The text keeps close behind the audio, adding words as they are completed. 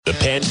the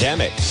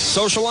pandemic,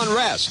 social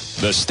unrest,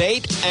 the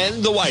state,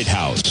 and the White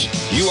House.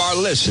 You are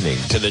listening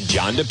to The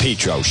John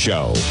DePetro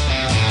Show.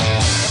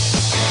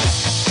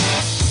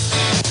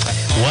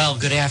 Well,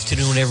 good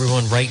afternoon,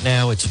 everyone. Right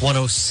now, it's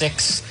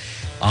 1:06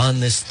 on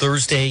this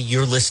Thursday.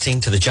 You're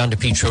listening to The John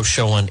DePetro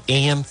Show on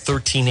AM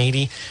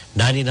 1380,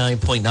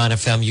 99.9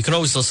 FM. You can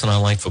always listen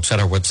online, folks,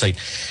 at our website,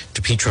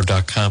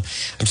 DePetro.com.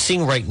 I'm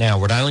seeing right now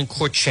Rhode Island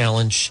court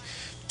challenge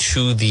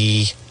to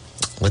the,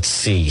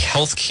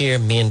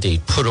 healthcare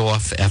mandate put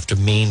off after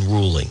Maine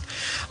ruling.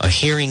 A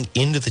hearing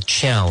into the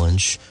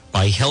challenge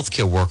by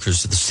healthcare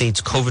workers of the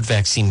state's COVID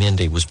vaccine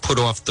mandate was put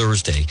off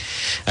Thursday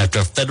after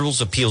a federal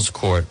appeals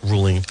court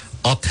ruling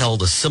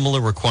upheld a similar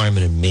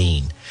requirement in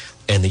Maine,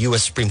 and the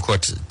U.S. Supreme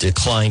Court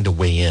declined to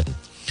weigh in.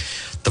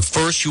 The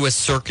First U.S.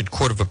 Circuit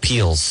Court of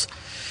Appeals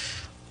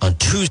on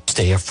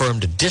Tuesday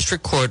affirmed a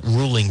district court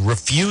ruling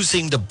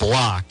refusing to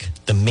block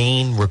the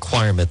Maine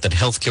requirement that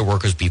healthcare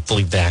workers be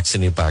fully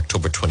vaccinated by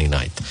October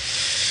 29th.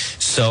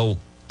 So,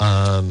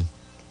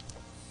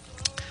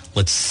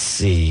 let's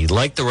see.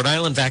 Like the Rhode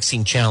Island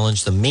vaccine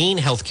challenge, the Maine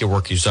healthcare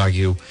workers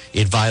argue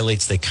it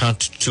violates their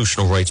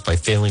constitutional rights by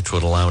failing to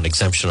allow an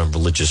exemption on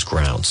religious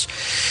grounds.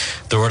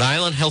 The Rhode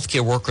Island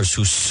healthcare workers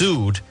who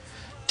sued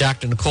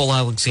Dr. Nicole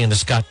Alexander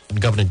Scott and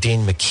Governor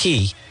Dan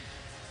McKee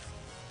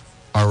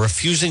are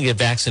refusing to get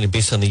vaccinated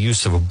based on the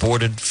use of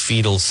aborted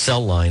fetal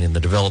cell line in the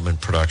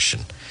development production.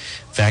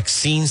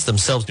 Vaccines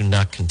themselves do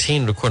not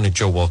contain it, according to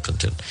Joe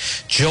Wilkinson.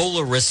 Joe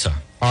Larissa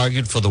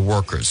argued for the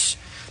workers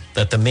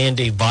that the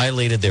mandate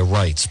violated their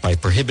rights by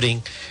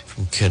prohibiting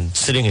from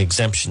considering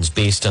exemptions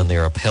based on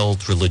their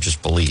upheld religious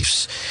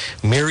beliefs.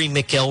 Mary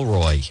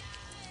McElroy,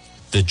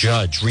 the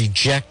judge,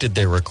 rejected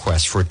their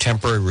request for a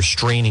temporary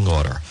restraining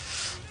order,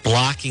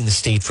 blocking the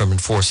state from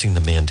enforcing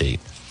the mandate.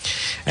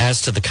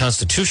 As to the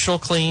constitutional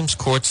claims,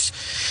 courts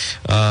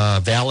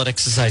valid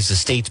exercise the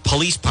state's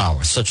police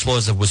power. Such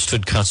laws have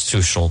withstood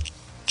constitutional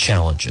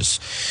challenges.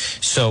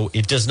 So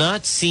it does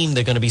not seem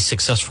they're going to be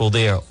successful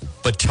there.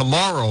 But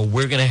tomorrow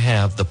we're going to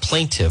have the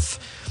plaintiff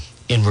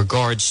in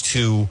regards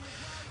to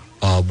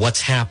what's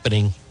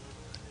happening.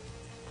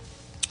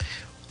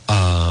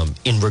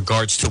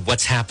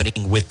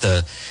 With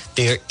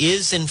there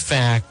is in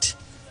fact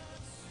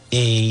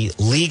a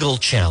legal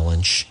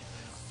challenge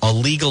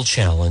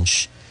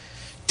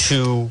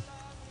to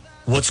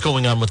what's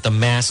going on with the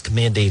mask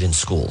mandate in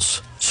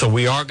schools. So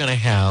we are going to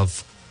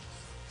have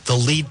the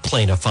lead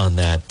plaintiff on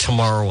that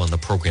tomorrow on the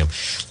program.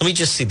 Let me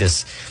just see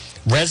this.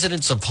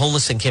 Residents of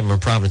homeless encampment in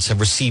Providence have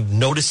received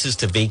notices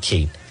to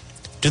vacate.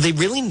 Do they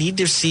really need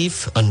to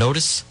receive a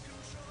notice?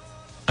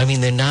 I mean,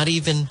 they're not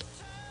even...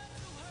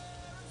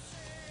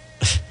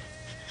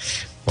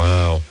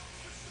 Wow.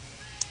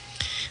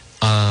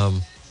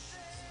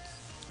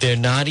 They're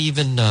not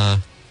even...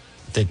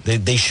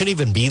 They shouldn't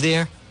even be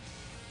there.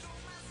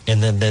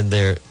 And then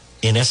they're,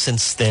 in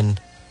essence,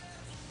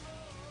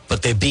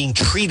 but they're being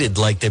treated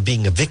like they're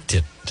being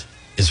evicted,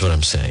 is what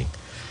I'm saying.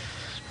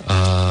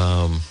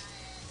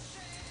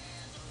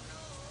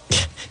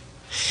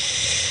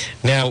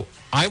 Now,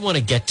 I want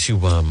to get to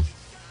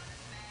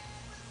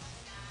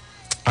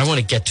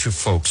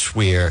folks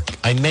where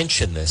I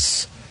mentioned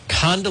this.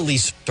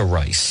 Condoleezza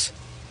Rice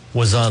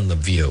was on The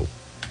View.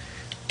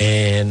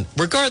 And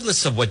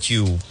regardless of what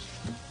you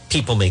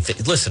people may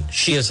think, listen,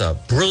 she is a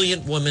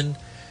brilliant woman.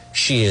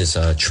 She is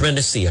a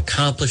tremendously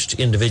accomplished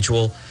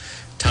individual.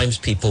 Times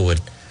people would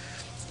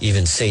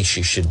even say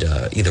she should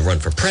either run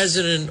for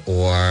president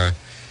or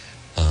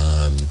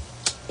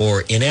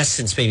in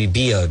essence maybe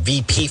be a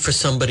VP for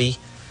somebody.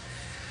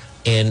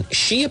 And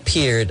she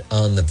appeared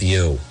on The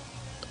View.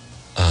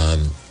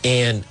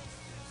 And,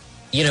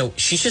 you know,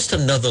 she's just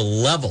another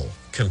level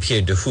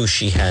compared to who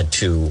she had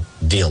to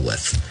deal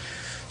with.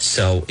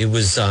 So it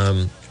was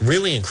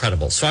really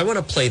incredible. So I want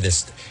to play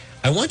this.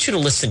 I want you to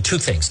listen to two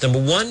things. Number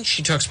one,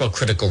 she talks about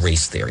critical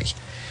race theory.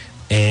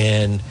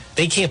 And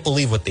they can't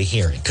believe what they're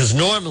hearing. Because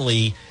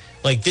normally,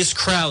 like this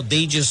crowd,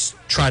 they just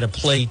try to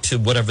play to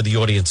whatever the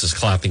audience is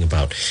clapping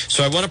about.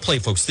 So I want to play,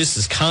 folks. This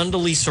is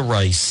Condoleezza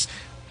Rice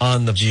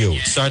on The View.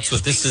 It starts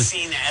with, this is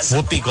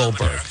Whoopi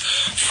Goldberg.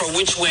 For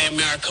which way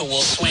America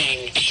will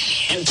swing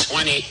in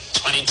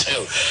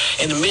 2022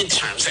 in the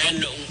midterms.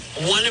 And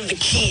one of the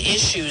key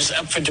issues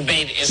up for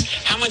debate is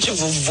how much of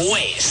a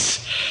voice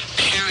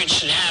parents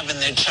should have in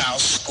their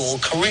child's school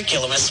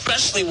curriculum,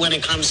 especially when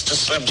it comes to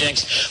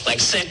subjects like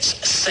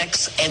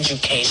sex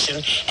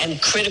education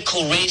and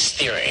critical race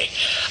theory.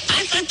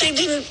 I thought they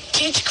didn't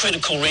teach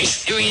critical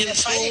race theory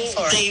until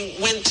they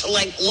went to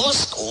like law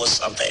school or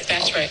something.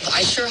 That's right.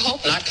 I sure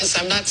hope not, because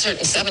I'm not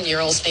certain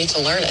 7-year-olds need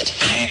to learn it.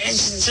 It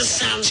just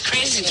sounds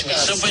crazy to me.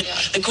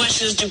 The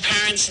question is, do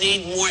parents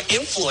need more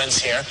influence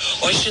here,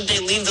 or should they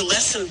leave the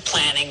lesson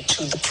planning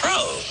to the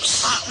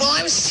pros? Well,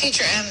 I was a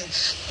teacher, and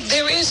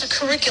there is a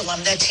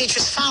curriculum that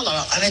teachers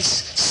follow, and it's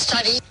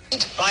studied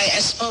by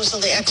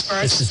supposedly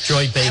experts. This is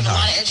Joy Behar. Have a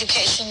lot of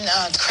education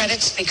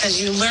credits because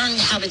you learn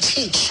how to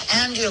teach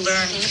and you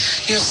learn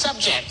your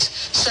subject.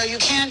 So you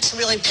can't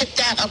really pit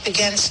that up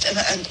against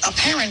a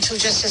parent who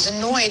just is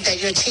annoyed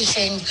that you're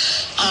teaching,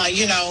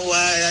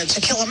 To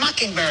Kill a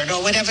Mockingbird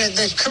or whatever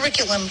the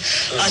curriculum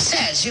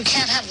says. You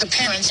can't have the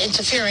parents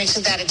interfering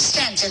to that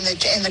extent in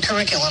the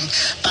curriculum.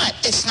 But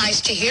it's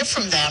nice to hear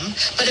from them.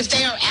 But if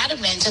they are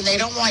adamant and they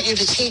don't want you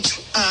to teach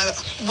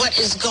what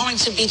is going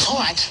to be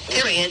taught,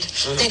 period,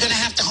 they're going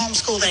to have to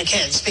homeschool their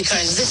kids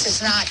because this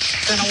is not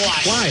going to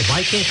wash. Why?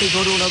 Why can't they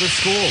go to another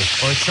school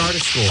or a charter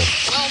school?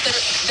 Well,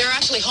 they're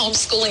actually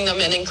homeschooling them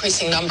in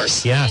increasing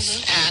numbers.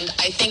 Yes. And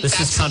I think this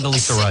that's is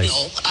Condoleezza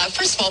Rice.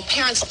 First of all,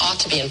 parents ought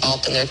to be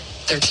involved in their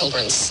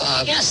children's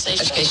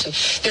education.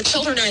 Their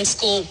children are in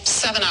school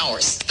 7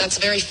 hours. That's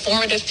a very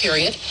formative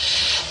period.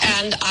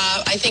 And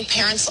I think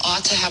parents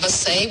ought to have a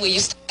say. We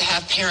used to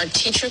have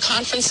parent-teacher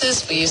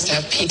conferences. We used to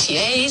have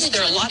PTAs.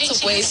 There are lots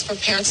of ways for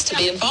parents to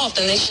be involved,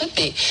 and they should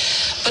be.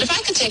 But if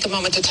I could take a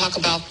moment to talk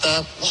about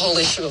the whole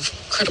issue of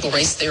critical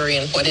race theory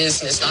and what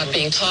is and is not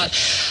being taught.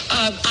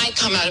 I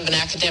come out of an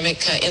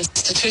academic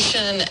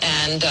institution,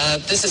 and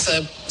this is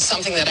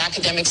something that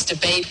academics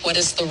debate. What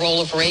is the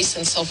role of race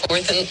and so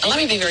forth? And let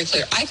me be very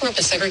clear. I grew up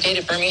in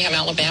segregated Birmingham,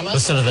 Alabama.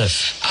 Listen to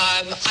this.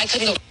 I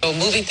couldn't go to a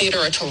movie theater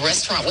or to a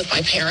restaurant with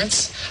my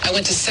parents. I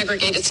went to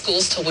segregated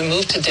schools till we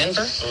moved to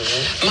Denver.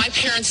 My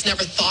parents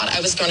never thought I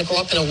was going to grow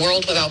up in a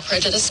world without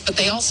prejudice, but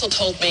they also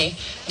told me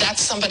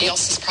that's somebody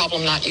else's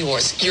problem, not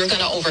yours. You're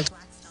going to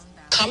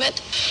overcome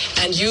it,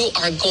 and you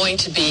are going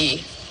to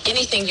be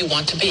anything you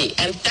want to be.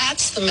 And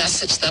that's the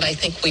message that I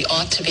think we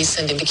ought to be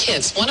sending to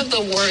kids. One of the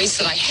worries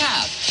that I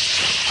have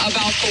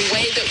about the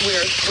way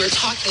that we're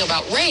talking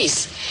about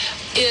race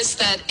is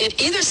that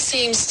it either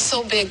seems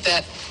so big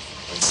that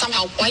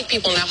somehow white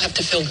people now have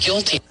to feel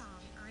guilty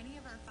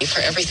for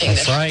everything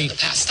that happened in the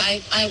past. I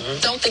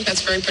don't think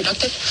that's very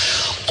productive.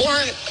 Or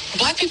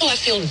black people, I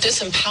feel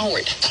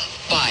disempowered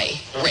by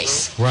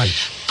race. Right.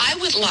 I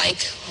would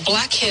like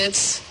black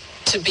kids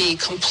to be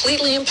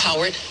completely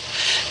empowered,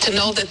 to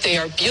know that they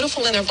are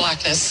beautiful in their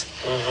blackness.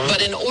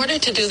 But in order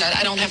to do that,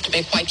 I don't have to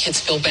make white kids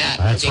feel bad.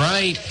 That's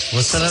right.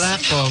 Listen to that,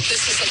 folks.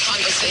 This is a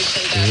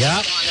conversation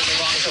that's gone in the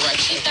wrong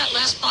direction. That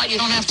last part, you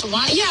don't have to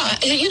watch. Yeah,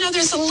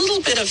 there's a little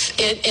bit of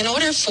it in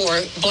order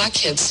for black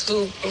kids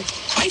who,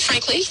 quite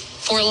frankly,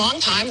 for a long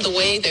time, the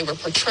way they were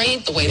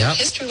portrayed, the way their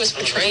history was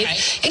portrayed,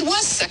 it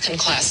was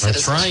second-class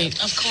citizenship.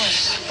 That's right. Of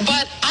course.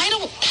 But I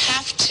don't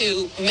have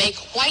to make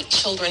white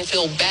children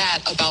feel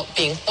bad about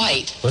being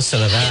white.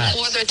 Listen to that. In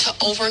order to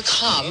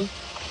overcome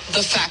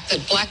the fact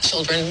that black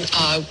children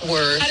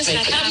were... How does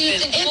that happen?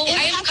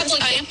 I have a couple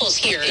examples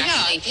here,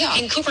 actually. Yeah.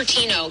 In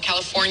Cupertino,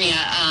 California,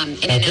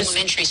 in an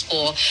elementary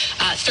school,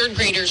 third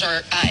graders are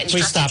instructed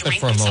Please stop to it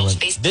rank for a themselves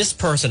moment. based... This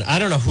person, I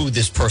don't know who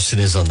this person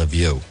is on The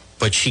View,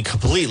 but she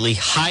completely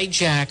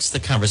hijacks the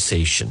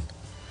conversation.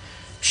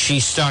 She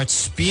starts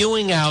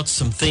spewing out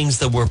some things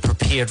that were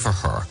prepared for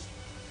her.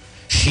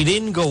 She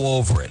didn't go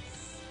over it.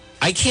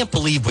 I can't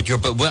believe what you're...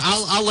 But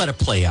I'll let it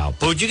play out.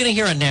 But what you're going to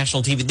hear on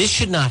national TV, this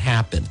should not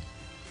happen.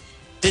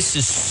 This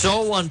is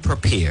so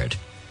unprepared.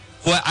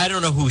 Well, I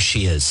don't know who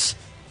she is.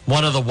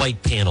 One of the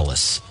white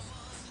panelists.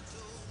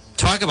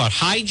 Talk about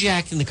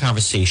hijacking the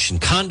conversation.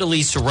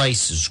 Condoleezza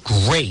Rice is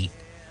great.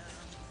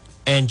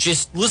 And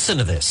just listen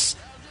to this.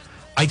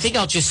 I think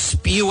I'll just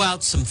spew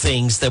out some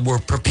things that were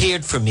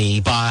prepared for me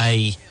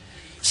by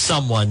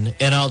someone,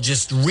 and I'll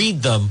just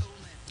read them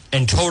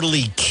and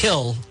totally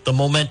kill the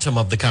momentum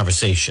of the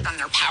conversation. On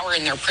their power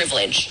and their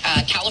privilege.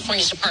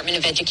 California's Department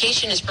of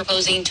Education is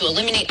proposing to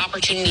eliminate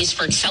opportunities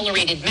for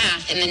accelerated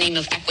math in the name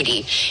of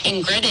equity.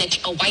 In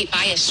Greenwich, a white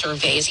bias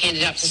survey is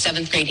handed out to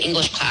 7th grade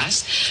English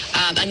class.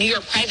 A New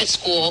York private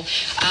school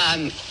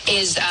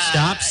is...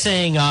 Stop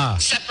saying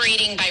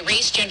separating by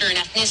race, gender, and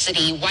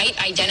ethnicity. White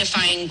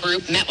identifying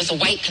group met with a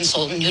white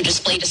consultant who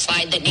displayed a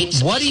slide that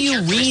names... What are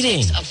you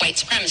reading? ...of white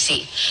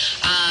supremacy.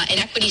 An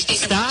equity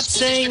statement... Stop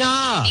saying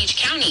Each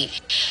county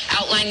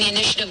outline the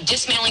initiative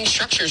dismantling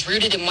structures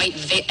rooted in white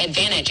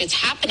advantage. It's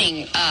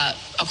happening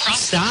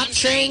across the country. Stop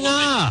saying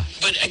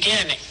But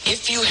again,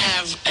 if you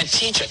have a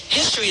teacher,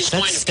 history is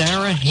That's going to be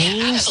Sarah taught.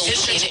 Haynes?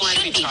 History is going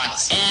to be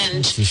taught.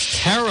 And This is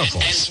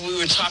terrible. as we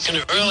were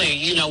talking earlier,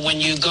 when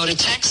you go to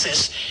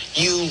Texas,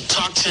 you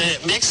talk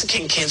to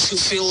Mexican kids who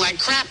feel like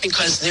crap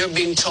because they're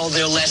being told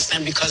they're less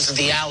than because of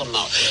the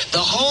Alamo. The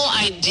whole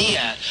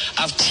idea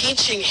of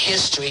teaching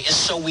history is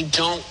so we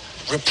don't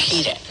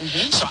repeat it.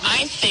 So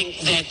I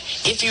think that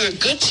if you're a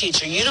good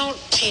teacher, you don't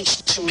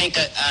teach to make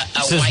a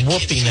white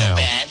kid feel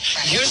bad.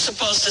 You're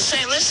supposed to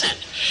say, listen,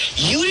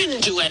 you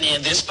didn't do any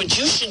of this, but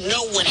you should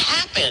know what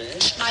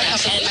happened.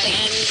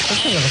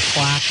 Listen to the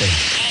clapping.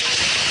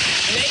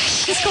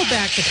 Let's go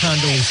back to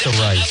Condoleezza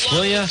Rice,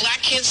 will you?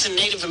 Black kids and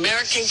Native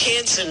American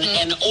kids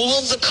and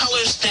all the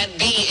colors that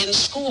be in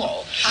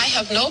school. I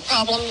have no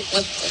problem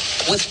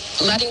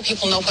with letting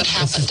people know what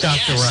happened. This is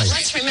Dr. Rice.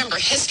 Let's remember,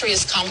 history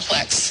is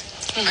complex.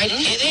 Right?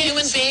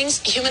 Human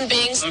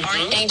beings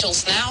aren't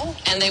angels now,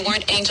 and they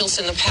weren't angels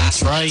in the past.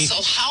 That's right.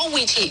 So how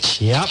we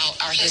teach about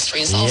our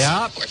history is also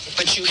important.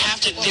 But you have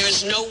to,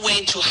 there's no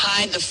way to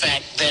hide the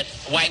fact that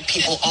white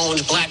people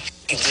owned black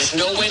people. There's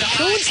no way to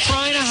hide it. Who's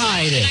trying to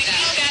hide it?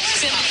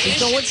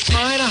 No one's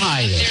trying to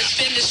hide it. There's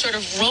been this sort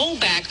of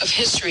rollback of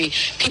history.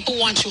 People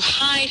want to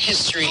hide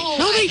history.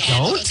 No, they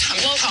don't.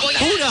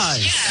 Who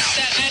does?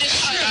 That is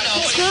true.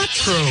 It's not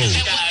true. And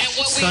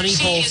what we're Sonny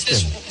seeing is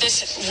Holston.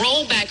 this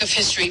rollback of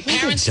history. they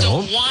Parents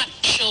don't. don't want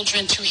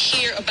children to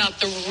hear about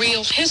the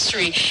real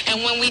history.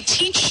 And when we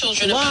teach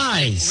children Lies.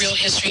 about the real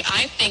history,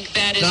 I think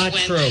that is Not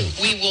when true.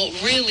 we will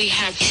really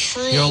have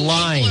true You're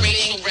lying.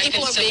 racial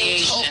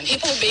reconciliation.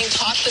 People are being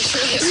taught the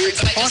true history.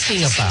 But I just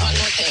Talking have to say about? one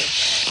more thing.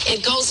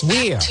 It goes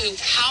Where? back to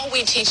how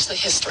we teach the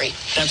history.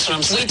 That's what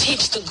I'm saying. We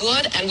teach the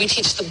good and we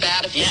teach the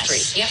bad of Yes.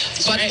 history. Yeah,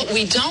 that's But right. what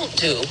we don't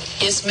do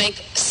is make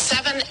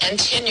 7 and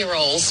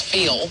 10-year-olds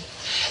feel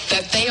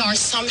that they are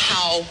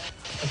somehow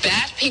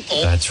bad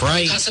people That's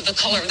right. because of the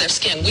color of their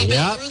skin. We've Yep.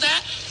 been through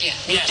that, Yes.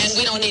 and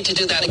we don't need to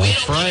do that again.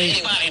 That's right.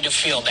 Anybody to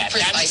feel that.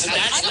 That's Precisely. the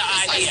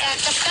idea.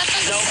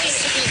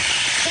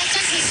 That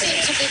doesn't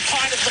seem to be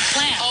part of the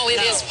plan. Oh,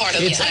 it is part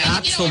of It's the plan.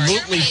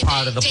 absolutely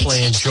part of the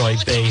plan, Joy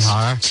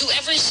Behar. To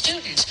every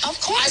student. Of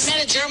course. I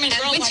met a German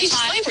girl And we one teach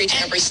time, slavery to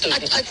and every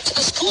student. A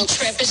school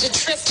trip is a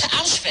trip to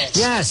Auschwitz.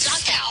 Yes.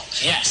 Dachau.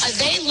 Yes.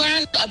 They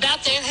learn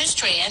about their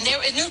history, and there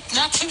are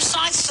not two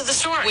sides to the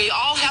story. We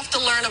all have to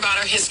learn about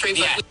our history, but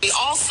Yes. we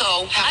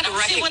also have to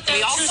recognize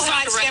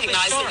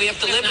that we have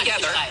to live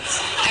together,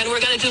 and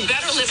we're going to do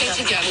better living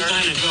together.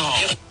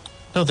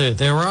 No,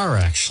 there are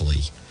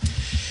actually.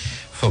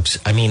 Folks,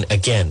 I mean,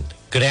 again,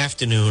 good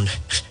afternoon.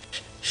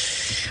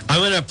 I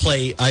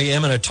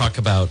am going to talk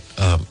about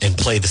and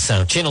play the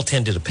sound. Channel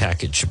 10 did a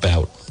package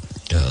about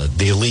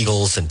the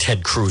illegals and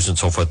Ted Cruz and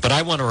so forth. But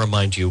I want to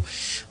remind you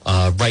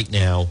right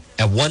now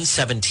at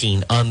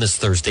 1:17 on this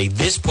Thursday,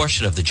 this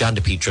portion of the John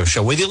DePietro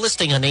Show, whether you're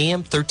listening on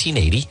AM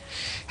 1380,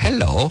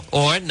 hello,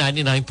 or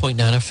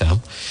 99.9 FM,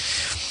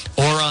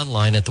 or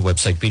online at the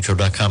website,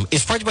 petro.com,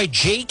 is brought to you by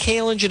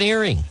JKL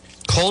Engineering.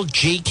 Call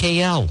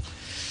JKL.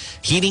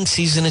 Heating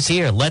season is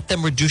here. Let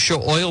them reduce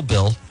your oil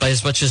bill by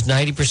as much as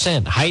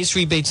 90%. Highest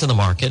rebates in the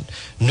market.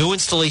 New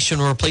installation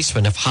or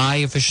replacement of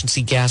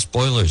high-efficiency gas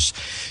boilers.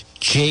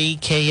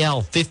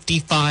 JKL,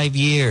 55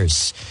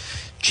 years.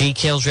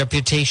 JKL's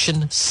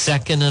reputation,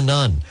 second to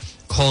none.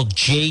 Call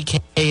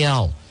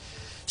JKL.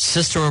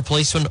 System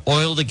replacement,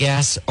 oil to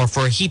gas, or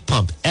for a heat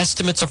pump.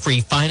 Estimates are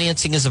free.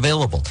 Financing is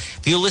available.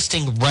 If you're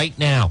listing right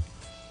now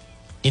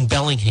in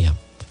Bellingham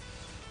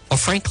or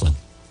Franklin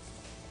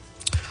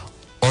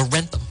or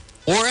Rentham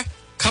or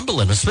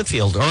Cumberland or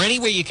Smithfield or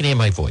anywhere you can hear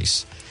my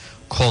voice,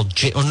 call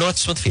or North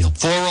Smithfield,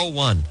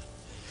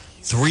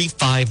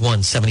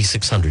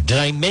 401-351-7600. Did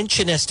I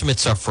mention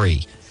estimates are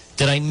free?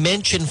 Did I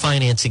mention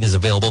financing is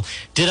available?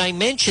 Did I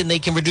mention they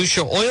can reduce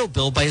your oil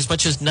bill by as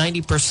much as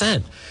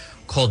 90%?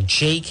 Call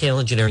JKL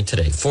Engineering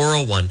today,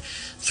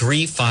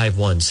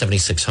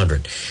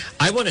 401-351-7600.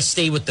 I want to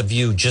stay with The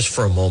View just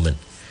for a moment,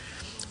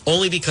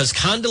 only because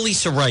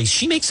Condoleezza Rice,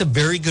 she makes a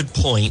very good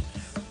point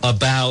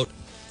about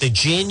the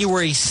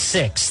January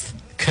 6th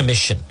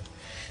commission.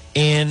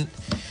 And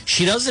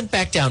she doesn't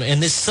back down.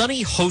 And this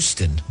Sonny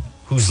Hostin,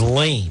 who's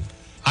lame,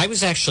 I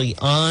was actually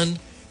on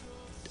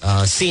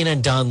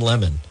CNN Don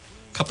Lemon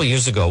a couple of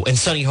years ago, and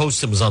Sonny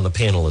Hostin was on the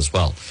panel as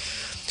well.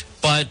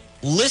 But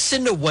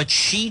listen to what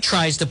she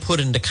tries to put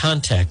into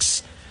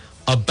context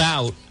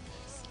about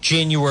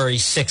January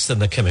 6th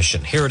and the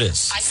commission. Here it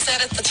is. I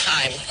said at the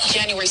time,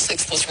 January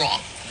 6th was wrong.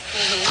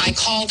 I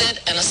called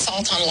it an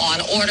assault on law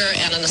and order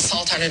and an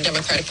assault on our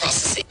democratic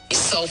processes.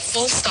 So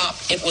full stop,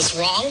 it was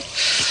wrong.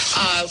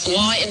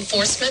 Law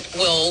enforcement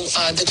will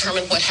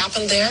determine what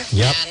happened there.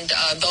 Yep. And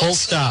Full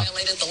those who stop.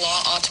 violated the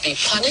law ought to be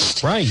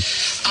punished. Right.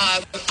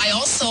 I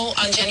also,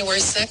 on January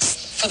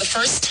 6th, for the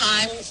first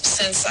time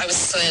since I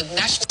was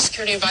National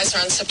Security Advisor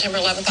on September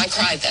 11th, I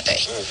cried that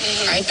day,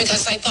 right?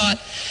 Because I thought,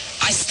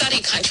 I study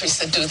countries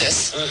that do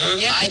this.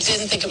 I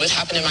didn't think it would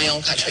happen in my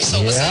own country.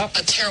 So it was a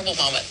terrible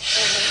moment.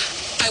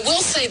 I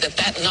will say that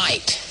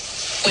night,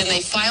 when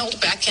they filed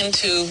back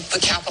into the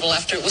Capitol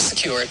after it was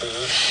secured,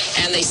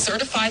 and they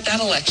certified that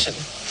election,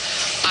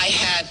 I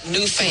had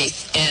new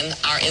faith in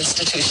our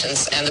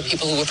institutions and the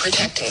people who were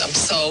protecting them.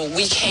 So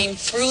we came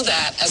through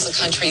that as a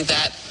country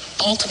that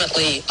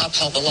ultimately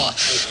upheld the law.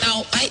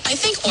 Now, I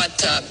think what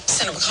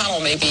Senator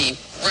McConnell may be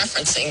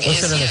referencing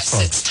is, yes,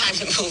 it's time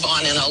to move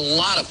on in a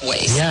lot of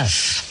ways.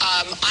 Yes.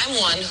 I'm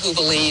one who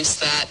believes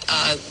that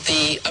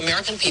the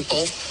American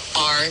people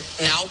are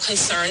now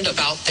concerned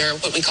about their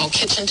what we call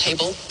kitchen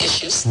table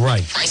issues.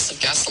 Right. Price of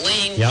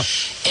gasoline, Yep.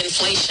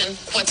 inflation,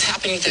 what's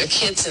happening to their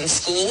kids in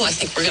school. I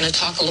think we're going to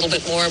talk a little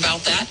bit more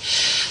about that.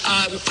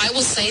 I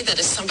will say that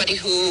as somebody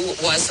who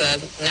was a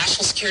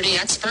national security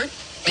expert,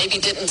 maybe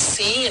didn't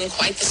see in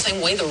quite the same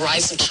way the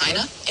rise of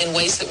China in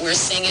ways that we're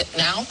seeing it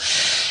now.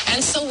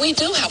 And so we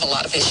do have a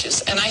lot of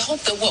issues. And I hope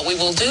that what we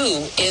will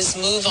do is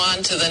move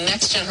on to the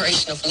next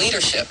generation of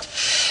leadership.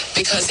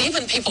 Because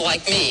even people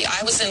like me,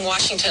 I was in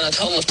Washington a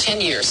total of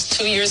 10 years,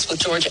 2 years with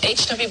George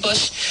H.W.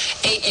 Bush,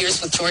 8 years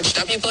with George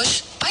W.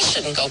 Bush. I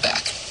shouldn't go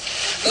back.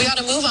 We ought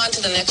to move on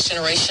to the next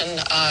generation,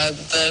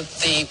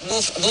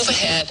 move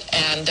ahead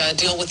and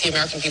deal with the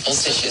American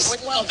people's issues.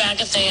 Wouldn't go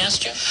back if they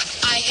asked you?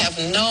 I have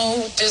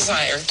no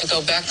desire to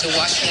go back to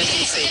Washington,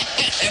 D.C.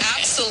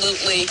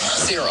 Absolutely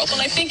zero. Well,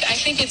 I think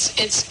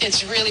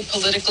it's really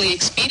politically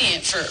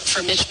expedient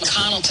for Mitch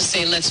McConnell to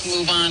say let's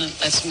move on,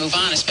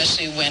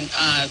 especially when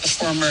the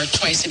former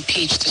twice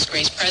impeached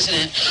disgraced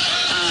president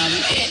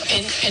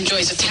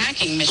enjoys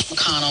attacking Mitch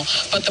McConnell.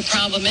 But the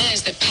problem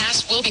is that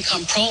past will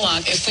become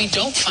prologue if we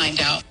don't find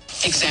out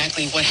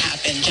exactly what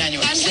happened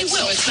January 6th. And we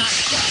will. So it's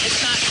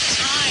not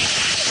time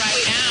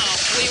right now.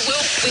 We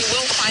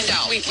will find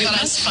out. We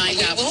must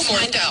find out. We will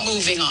find out.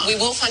 Moving on. We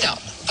will find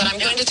out. But I'm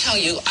going to tell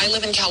you, I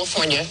live in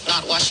California,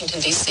 not Washington,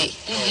 D.C.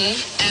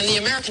 Mm-hmm. And the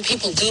American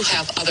people do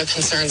have other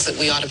concerns that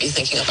we ought to be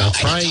thinking about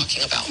and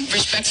talking about.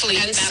 Respectfully,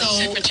 and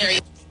Madam Secretary.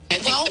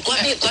 Well,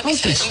 let me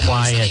finish.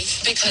 Quiet.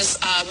 Because,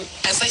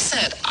 as I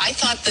said, I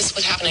thought this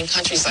would happen in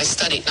countries I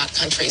studied, not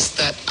countries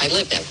that I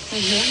lived in.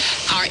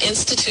 Mm-hmm. Our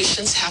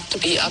institutions have to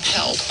be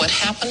upheld. What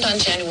happened on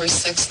January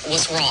 6th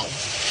was wrong.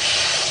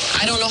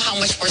 I don't know how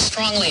much more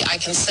strongly I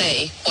can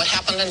say what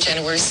happened on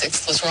January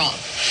 6th was wrong.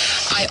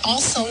 I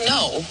also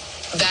know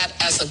that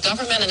as a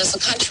government and as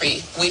a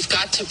country, we've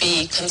got to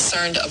be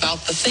concerned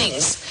about the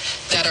things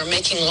that are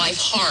making life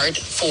hard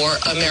for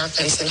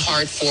Americans and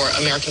hard for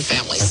American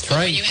families. That's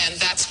right. And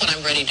that's what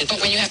I'm ready to do. But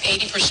when you have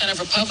 80%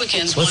 of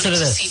Republicans Listen wanting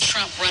to to this. see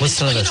Trump run in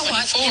Listen to this.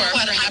 2024,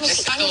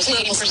 perhaps I'm a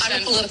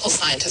political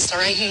scientist, all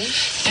right?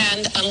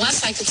 And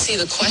unless I could see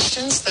the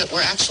questions that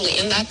were actually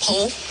in that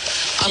poll,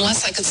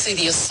 unless I could see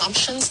the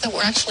assumptions that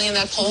were actually in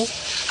that poll,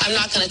 I'm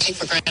not going to take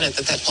for granted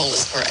that that poll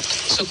is correct.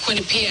 So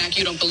Quinnipiac,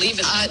 you don't believe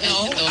it?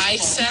 No, I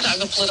said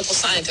I'm a political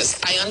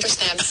scientist. I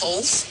understand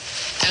polls,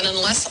 and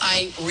unless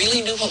I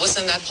really knew what was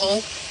in that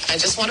poll, I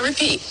just want to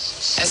repeat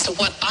as to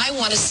what I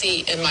want to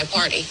see in my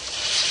party.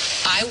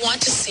 I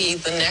want to see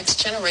the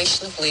next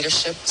generation of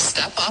leadership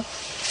step up.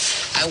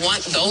 I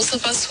want those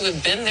of us who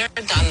have been there,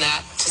 done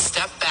that, to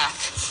step back.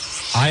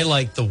 I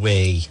like the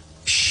way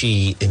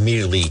she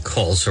immediately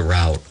calls her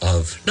out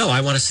of, no, I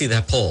want to see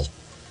that poll.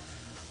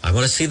 I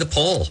want to see the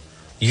poll.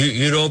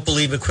 You don't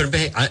believe in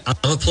Quinnipiac?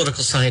 I'm a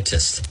political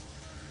scientist.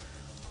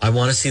 I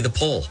want to see the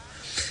poll.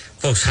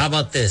 Folks, how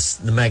about this?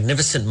 The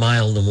Magnificent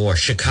Mile no more.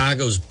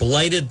 Chicago's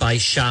blighted by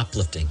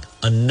shoplifting.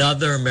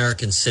 Another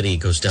American city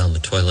goes down the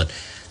toilet.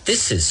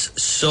 This is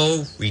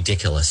so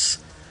ridiculous.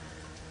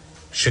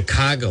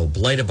 Chicago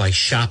blighted by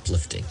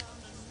shoplifting.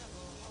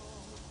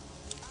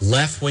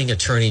 Left-wing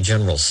attorney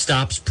general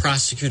stops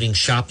prosecuting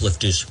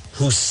shoplifters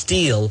who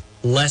steal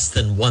less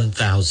than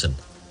 $1,000.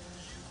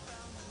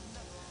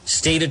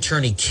 State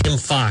Attorney Kim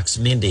Foxx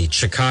mandates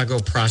Chicago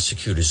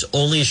prosecutors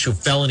only issue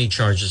felony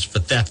charges for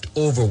theft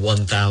over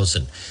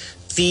 $1,000.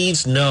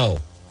 Thieves know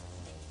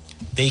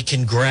they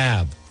can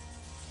grab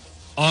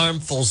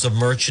armfuls of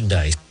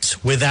merchandise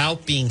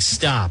without being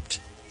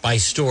stopped by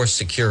store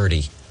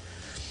security.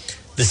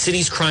 The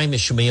city's crime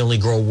issue may only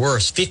grow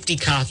worse. 50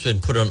 cops have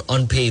been put on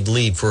unpaid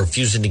leave for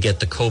refusing to get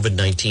the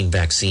COVID-19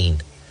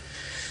 vaccine.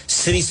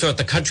 Cities throughout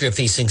the country are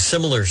facing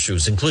similar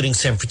issues, including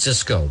San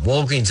Francisco.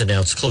 Walgreens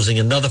announced closing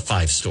another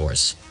 5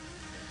 stores.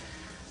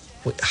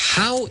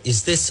 How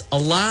is this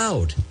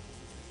allowed?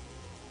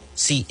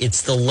 See,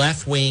 it's the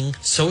left-wing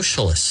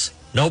socialists.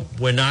 Nope,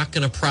 we're not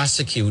going to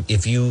prosecute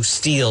if you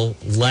steal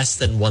less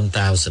than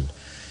 $1,000.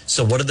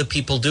 So what do the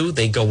people do?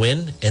 They go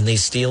in and they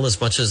steal as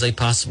much as they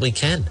possibly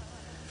can.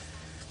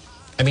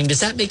 I mean, does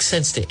that make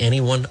sense to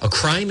anyone? A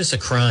crime is a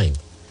crime.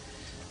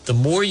 The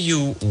more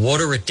you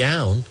water it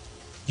down,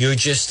 you're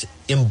just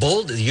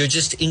emboldened. You're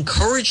just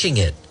encouraging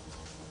it.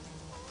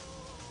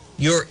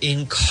 You're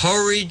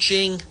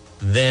encouraging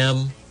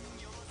them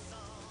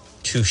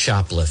to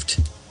shoplift.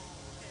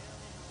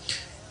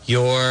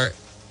 You're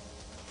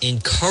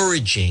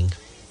encouraging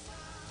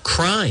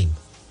crime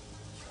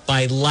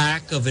by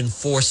lack of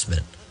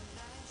enforcement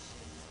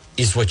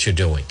is what you're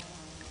doing.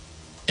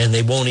 And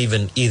they won't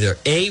even either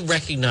A,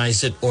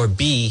 recognize it, or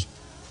B,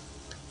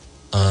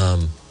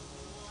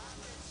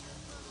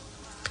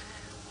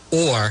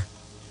 or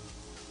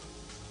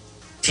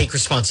take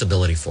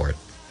responsibility for it.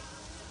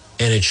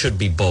 And it should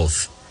be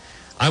both.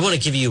 I want to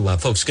give you,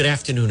 folks, good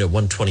afternoon at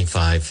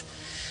 1:25.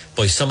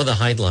 Boy, some of the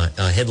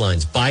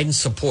headlines. Biden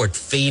support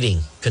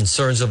fading.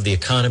 Concerns of the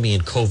economy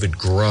and COVID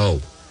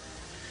grow.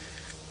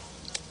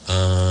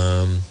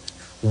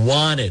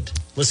 Wanted.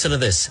 Listen to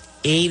this.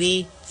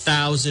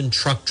 80,000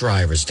 truck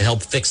drivers to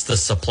help fix the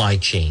supply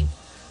chain.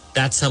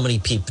 That's how many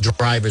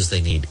drivers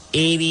they need.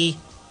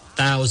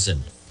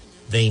 80,000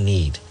 they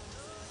need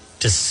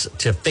to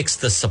fix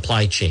the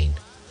supply chain.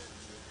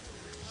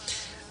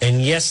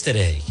 And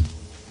yesterday,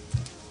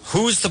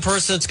 who's the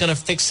person that's going to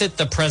fix it?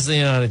 The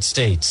President of the United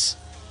States.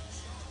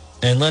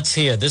 And let's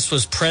hear. This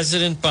was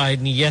President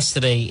Biden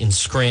yesterday in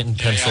Scranton,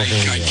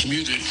 Pennsylvania. I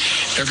commuted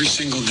every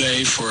single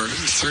day for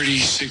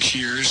 36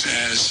 years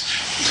as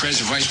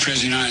Vice President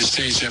of the United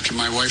States. After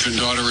my wife and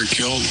daughter were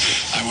killed,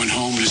 I went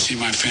home to see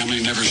my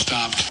family, never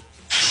stopped.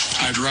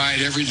 I'd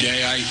ride every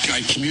day.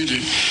 I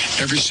commuted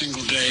every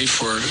single day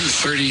for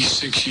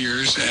 36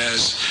 years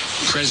as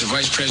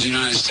Vice President of the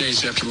United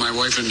States. After my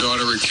wife and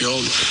daughter were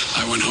killed,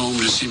 I went home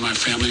to see my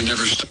family.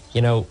 Never stopped.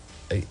 You know,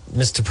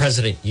 Mr.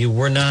 President, you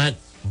were not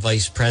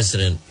vice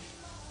president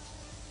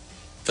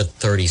for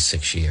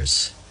 36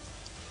 years.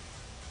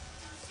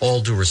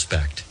 All due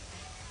respect.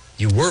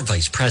 You were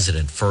vice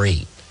president for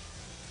 8,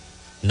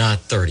 not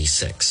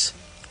 36.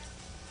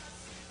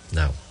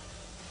 No,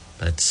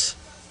 that's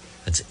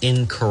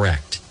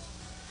incorrect.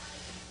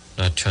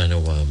 Not trying to,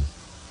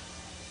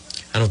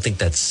 I don't think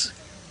that's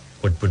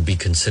what would be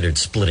considered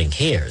splitting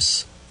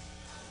hairs.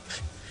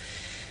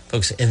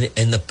 Folks,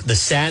 and the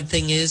sad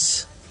thing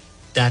is,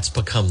 that's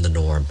become the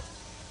norm,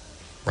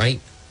 right?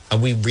 Are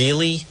we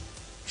really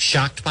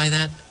shocked by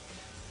that?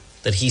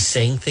 That he's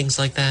saying things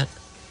like that?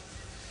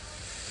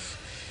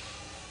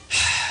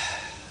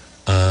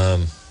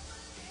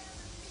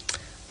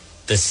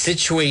 The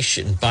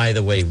situation, by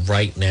the way,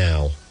 right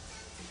now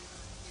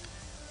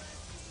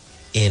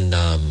in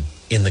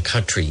the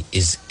country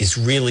is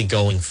really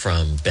going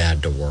from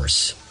bad to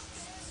worse.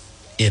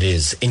 It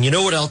is. And you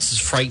know what else is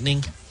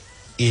frightening?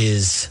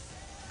 Is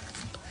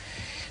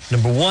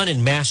number one,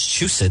 in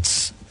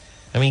Massachusetts,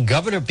 I mean,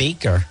 Governor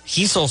Baker,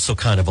 he's also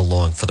kind of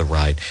along for the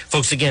ride.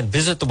 Folks, again,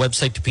 visit the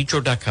website,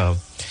 DePetro.com,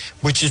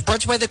 which is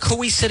brought to you by the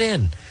Coesit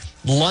Inn.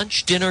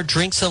 Lunch, dinner,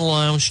 drinks, and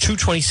lounge,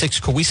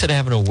 226 Coesit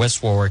Avenue,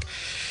 West Warwick.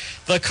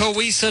 The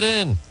Coesit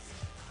Inn.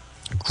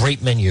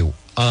 Great menu.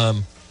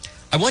 I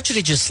want you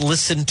to just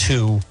listen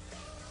to,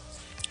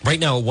 right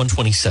now at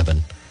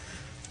 1:27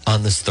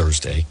 on this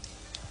Thursday,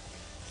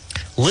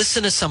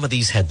 listen to some of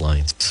these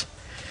headlines.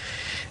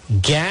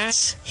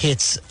 Gas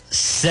hits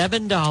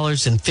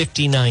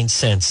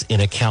 $7.59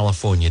 in a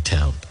California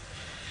town.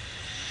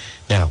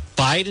 Now,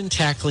 Biden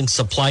tackling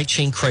supply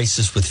chain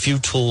crisis with few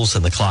tools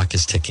and the clock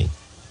is ticking.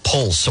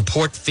 Polls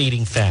support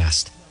fading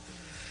fast.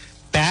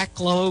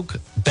 Backlog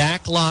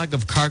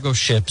of cargo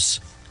ships,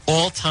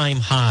 all-time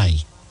high.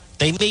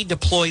 They may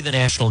deploy the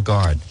National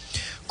Guard.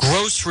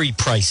 Grocery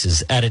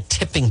prices at a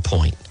tipping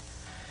point.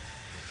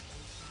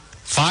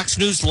 Fox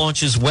News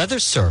launches weather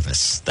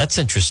service. That's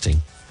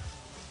interesting.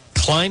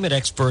 Climate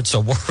experts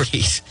are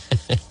worried.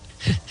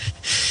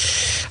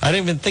 I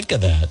didn't even think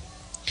of that.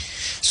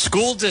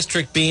 School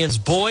district bans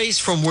boys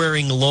from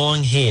wearing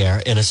long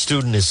hair, and a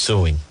student is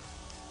suing.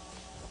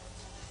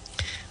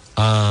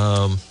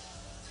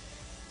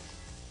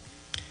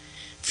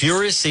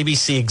 Furious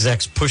ABC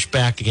execs push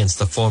back against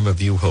the former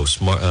View host,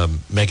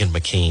 Meghan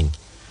McCain.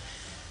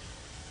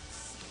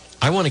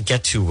 I want to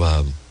get to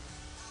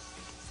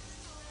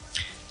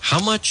how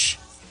much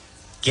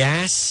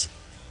gas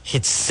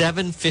hit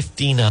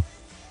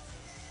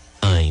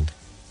 $7.59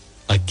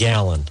 a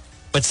gallon.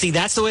 But see,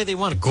 that's the way they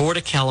want to go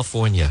to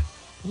California.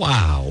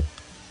 Wow.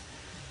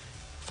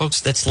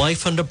 Folks, that's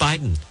life under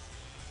Biden,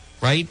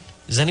 right?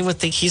 Does anyone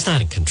think he's not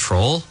in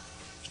control?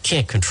 He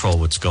can't control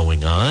what's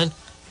going on.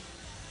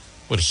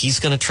 What, he's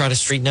going to try to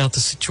straighten out the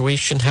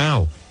situation?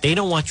 How? They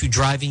don't want you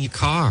driving your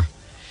car.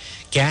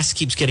 Gas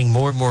keeps getting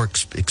more and more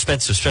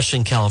expensive, especially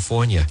in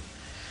California.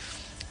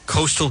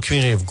 Coastal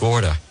community of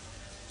Gorda,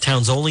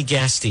 town's only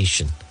gas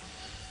station.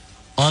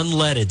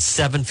 Unleaded,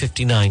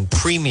 $7.59.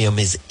 Premium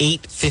is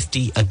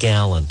 $8.50 a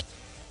gallon.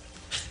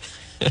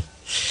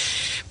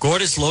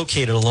 Gorda is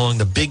located along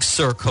the Big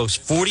Sur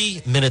coast,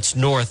 40 minutes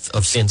north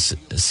of San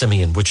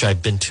Simeon, which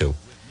I've been to,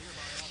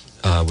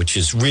 which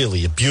is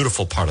really a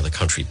beautiful part of the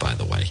country, by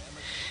the way.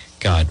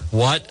 God,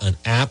 what an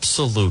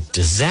absolute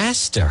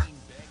disaster.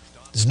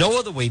 There's no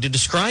other way to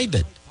describe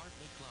it.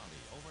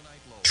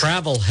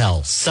 Travel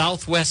hell.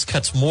 Southwest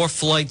cuts more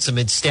flights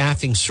amid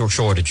staffing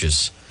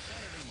shortages.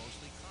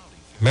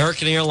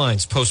 American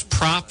Airlines posts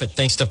profit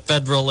thanks to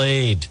federal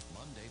aid.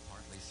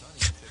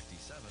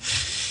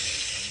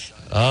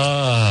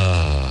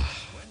 My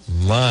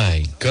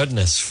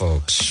goodness,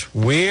 folks.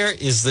 Where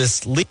is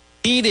this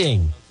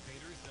leading?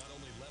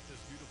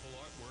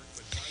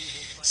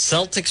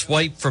 Celtics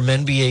wipe from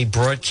NBA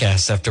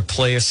broadcast after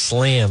player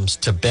slams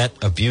to bet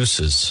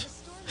abuses.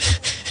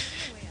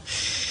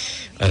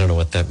 I don't know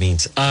what that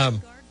means.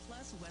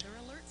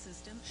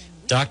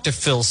 Dr.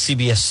 Phil,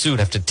 CBS sued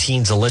after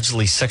teens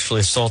allegedly sexually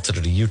assaulted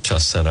at a Utah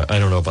center. I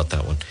don't know about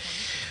that one.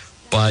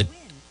 But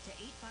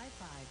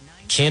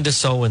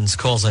Candace Owens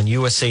calls on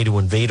USA to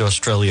invade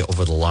Australia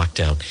over the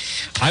lockdown.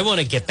 I want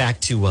to get back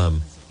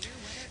to,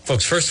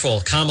 folks, first of all,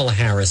 Kamala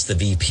Harris, the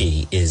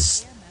VP,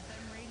 is,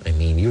 I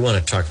mean, you want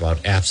to talk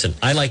about absent.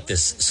 I like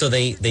this. So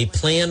they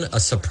plan a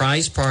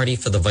surprise party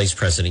for the vice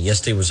president.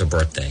 Yesterday was her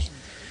birthday.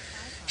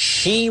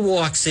 She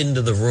walks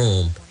into the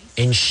room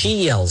and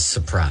she yells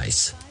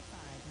surprise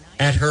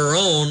at her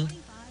own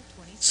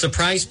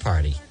surprise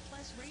party.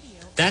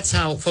 That's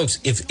how, folks,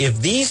 if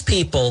these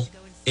people,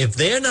 if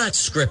they're not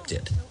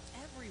scripted,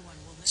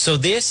 so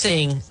they're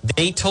saying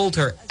they told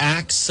her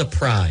act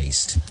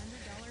surprised,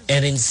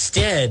 and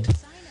instead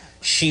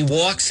she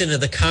walks into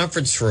the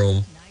conference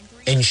room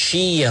and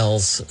she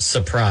yells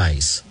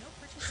surprise.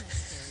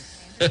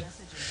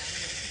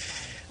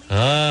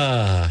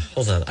 Hold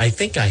Hold on. I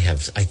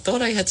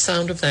thought I had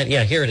sound of that.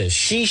 Yeah, here it is.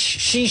 She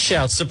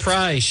shouts,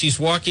 surprise. She's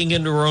walking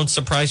into her own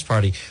surprise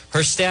party.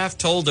 Her staff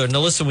told her, now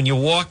listen, when you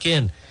walk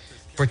in,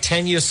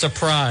 pretend you're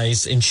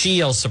surprised, and she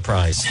yells,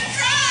 surprise.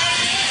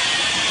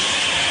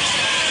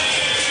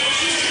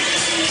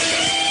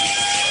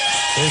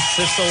 There's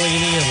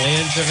Cicilline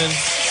and Langevin.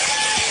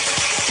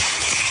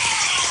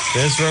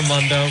 There's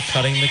Raimondo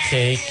cutting the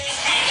cake.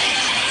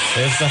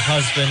 There's the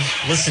husband.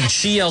 Listen,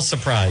 she yells,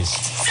 surprise.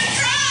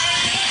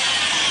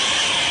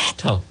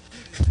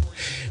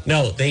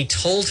 No, they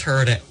told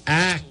her to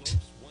act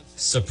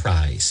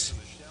surprised.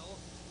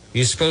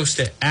 You're supposed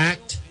to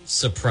act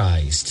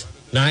surprised,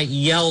 not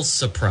yell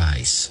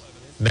surprise,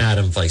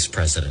 Madam Vice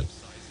President.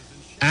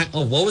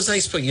 What was I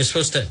supposed? You're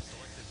supposed to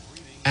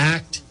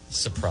act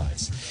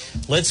surprised.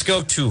 Let's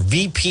go to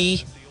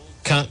VP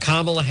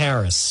Kamala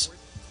Harris.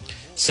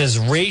 Says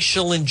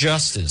racial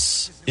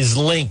injustice is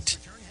linked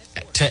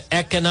to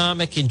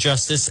economic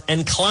injustice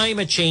and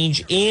climate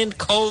change and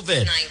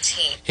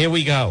COVID-19. Here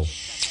we go.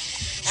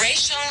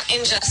 Racial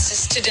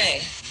injustice today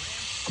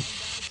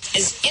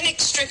is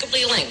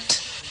inextricably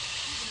linked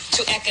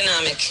to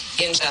economic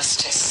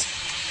injustice,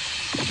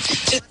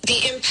 to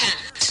the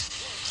impact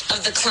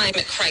of the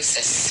climate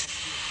crisis,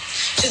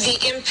 to the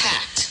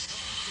impact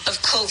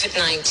of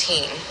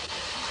COVID-19,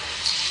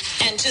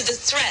 and to the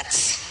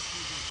threats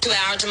to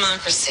our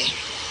democracy.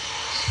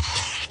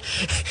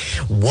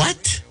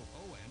 What?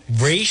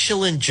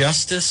 Racial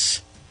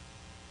injustice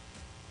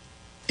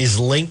is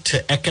linked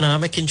to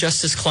economic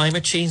injustice,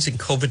 climate change, and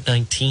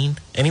COVID-19?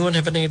 Anyone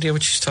have any idea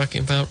what she's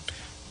talking about?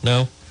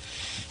 No?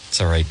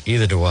 It's all right.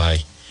 Either do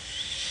I.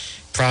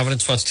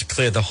 Providence wants to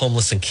clear the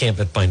homeless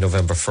encampment by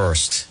November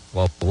 1st.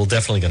 Well, we're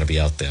definitely going to be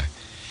out there.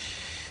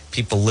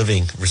 People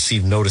living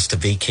receive notice to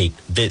vacate.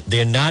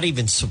 They're not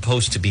even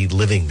supposed to be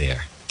living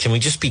there. Can we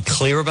just be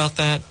clear about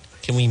that?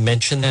 Can we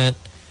mention that?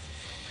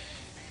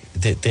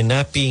 They're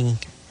not being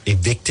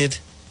evicted.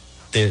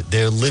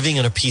 They're living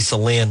on a piece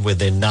of land where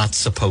they're not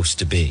supposed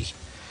to be.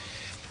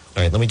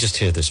 All right, let me just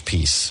hear this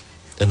piece.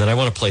 And then I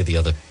want to play the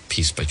other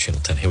piece by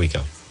Channel 10. Here we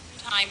go.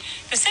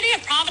 The city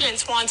of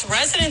Providence wants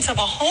residents of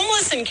a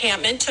homeless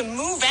encampment to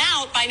move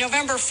out by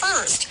November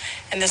 1st.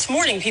 And this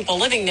morning, people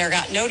living there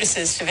got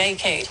notices to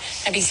vacate.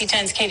 NBC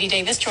 10's Katie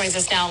Davis joins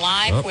us now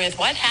live with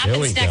what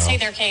happens next. Hey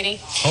there, Katie.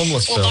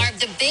 Homelessville. Well, Barb,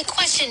 the big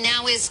question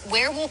now is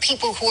where will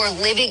people who are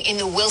living in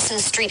the Wilson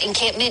Street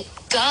encampment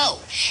go?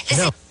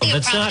 No,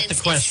 that's not the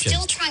question.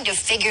 Still trying to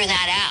figure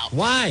that out.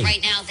 Why?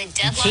 Right now, the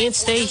deadline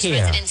for those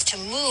here. residents to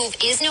move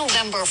is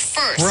November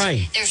 1st.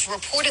 Right. There's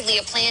reportedly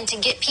a plan to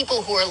get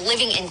people who are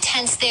living in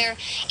tents there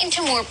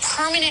into more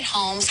permanent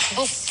homes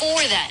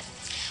before then.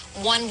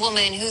 One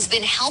woman who's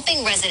been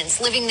helping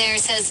residents living there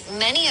says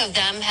many of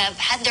them have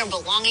had their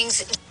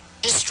belongings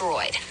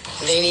destroyed.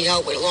 They need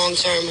help with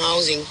long-term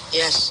housing,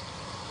 yes,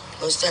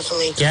 most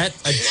definitely. Get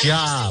a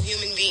job.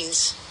 Human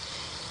beings,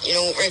 you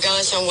know,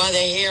 regardless on why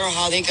they're here or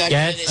how they got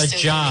here. Get a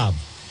job.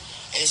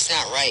 And it's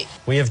not right.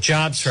 We have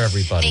jobs for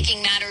everybody.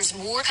 Making matters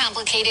more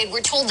complicated,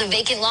 we're told the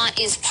vacant lot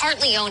is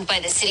partly owned by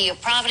the city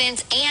of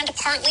Providence and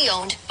partly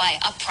owned by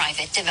a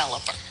private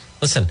developer.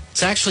 Listen,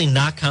 it's actually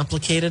not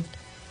complicated.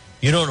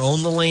 You don't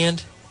own the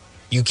land.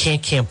 You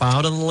can't camp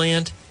out on the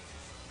land.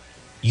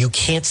 You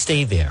can't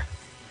stay there.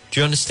 Do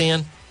you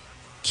understand?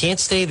 Can't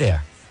stay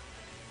there.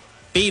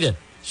 Beat it.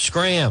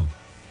 Scram.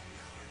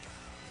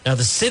 Now,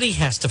 the city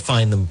has to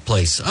find them a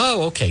place.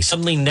 Oh, okay.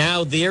 Suddenly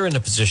now they're in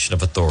a position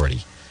of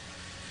authority.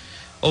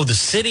 Oh, the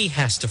city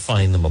has to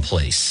find them a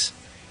place.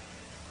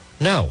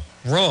 No,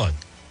 wrong.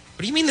 What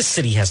do you mean the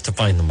city has to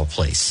find them a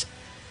place?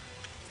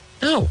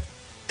 No,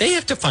 they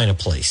have to find a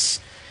place.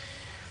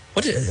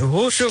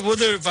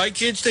 If I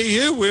can't stay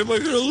here, where am I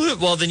going to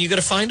live? Well, then you got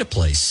to find a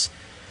place.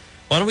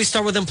 Why don't we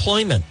start with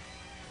employment?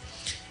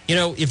 You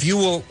know, if you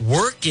were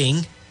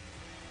working,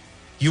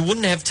 you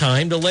wouldn't have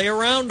time to lay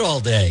around all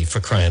day, for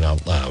crying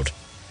out loud,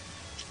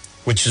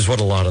 which is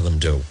what a lot of them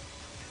do.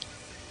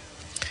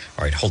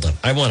 All right, hold on.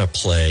 I want to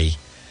play.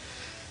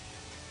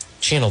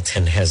 Channel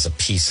 10 has a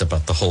piece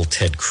about the whole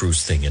Ted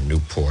Cruz thing in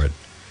Newport.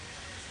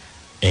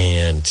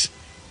 And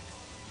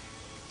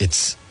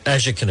it's,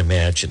 as you can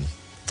imagine,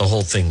 the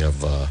whole thing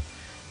of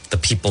the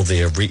people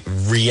there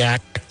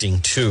reacting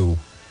to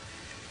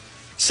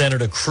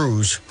Senator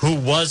Cruz, who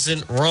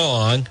wasn't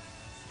wrong,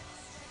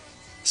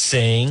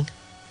 saying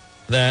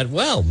that,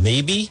 well,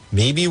 maybe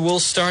we'll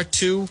start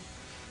to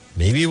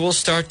bring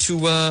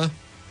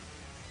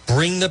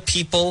the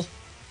people.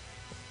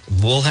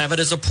 We'll have it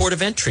as a port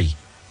of entry,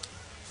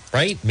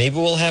 right? Maybe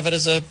we'll have it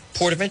as a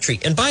port of entry.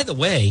 And by the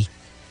way,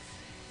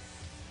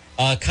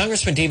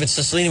 Congressman David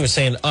Cicilline was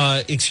saying,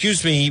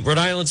 excuse me, Rhode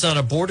Island's not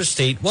a border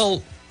state.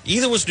 Well,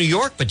 either was New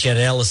York, but yet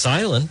Ellis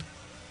Island.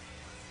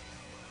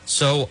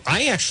 So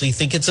I actually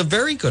think it's a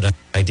very good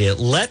idea.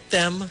 Let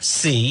them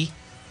see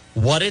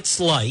what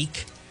it's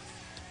like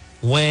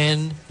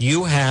when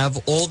you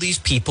have all these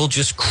people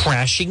just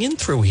crashing in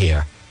through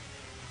here.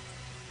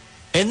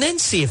 And then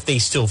see if they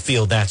still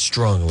feel that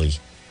strongly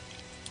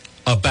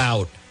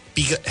about,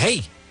 because,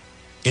 hey,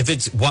 if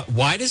it's,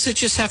 why does it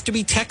just have to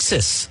be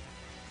Texas?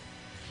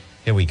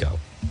 Here we go.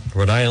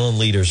 Rhode Island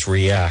leaders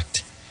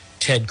react.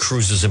 Ted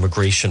Cruz's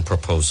immigration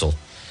proposal.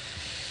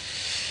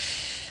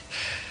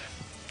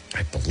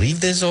 I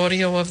believe there's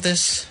audio of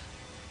this.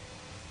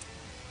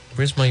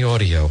 Where's my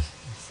audio?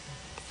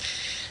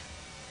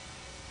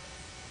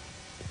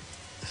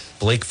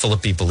 Blake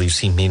Philippi believes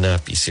he may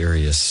not be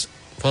serious.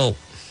 Well,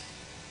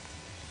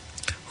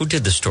 who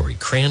did the story?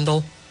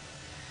 Crandall?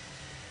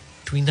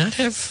 Do we not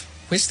have...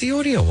 Where's the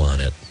audio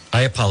on it?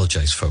 I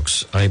apologize,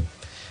 folks.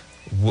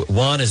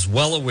 Juan is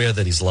well aware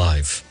that he's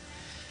live.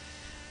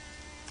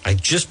 I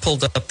just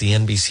pulled up the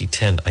NBC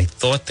 10. I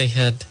thought they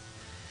had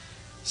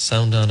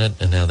sound on it,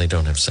 and now they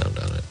don't have sound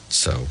on it.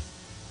 So,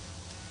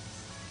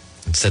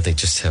 instead they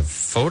just have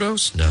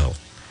photos? No.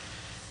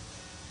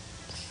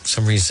 For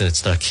some reason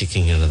it's not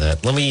kicking into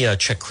that. Let me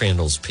check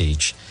Crandall's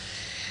page.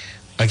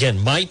 Again,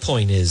 my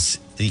point is,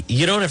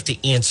 you don't have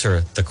to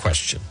answer the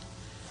question.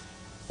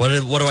 What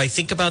do I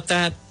think about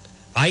that?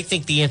 I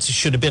think the answer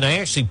should have been, I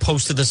actually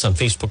posted this on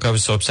Facebook. I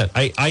was so upset.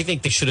 I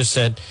think they should have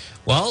said,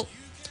 well,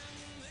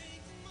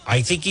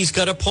 I think he's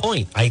got a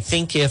point. I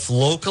think if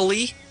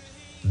locally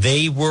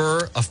they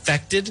were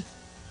affected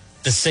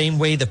the same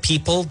way the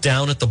people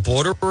down at the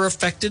border were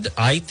affected,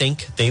 I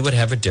think they would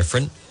have a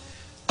different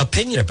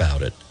opinion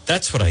about it.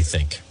 That's what I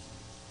think.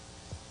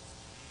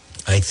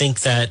 I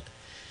think that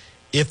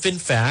if, in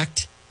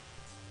fact,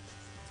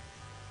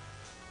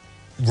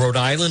 Rhode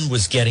Island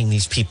was getting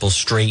these people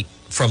straight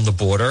from the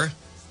border,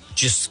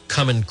 just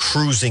coming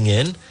cruising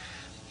in,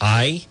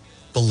 I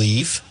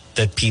believe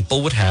that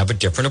people would have a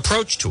different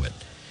approach to it.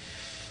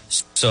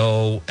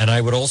 So, and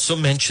I would also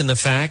mention the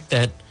fact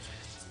that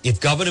if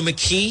Governor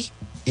McKee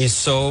is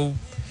so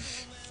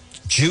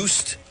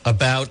juiced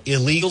about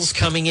illegals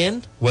coming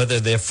in, whether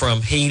they're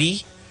from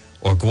Haiti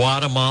or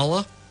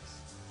Guatemala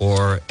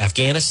or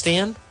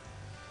Afghanistan,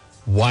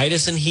 why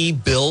doesn't he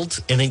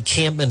build an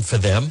encampment for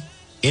them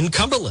in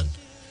Cumberland?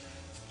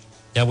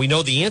 Now, we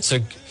know the answer.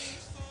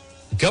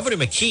 Governor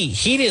McKee,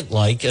 he didn't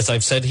like, as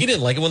I've said, he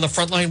didn't like it when the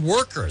frontline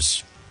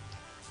workers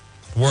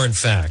were, in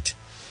fact,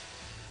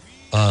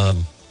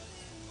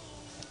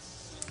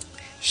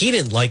 he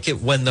didn't like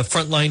it when the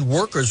frontline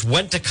workers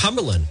went to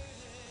Cumberland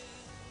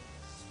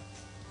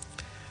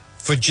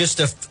for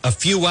just a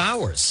few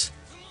hours,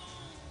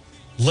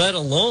 let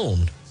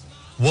alone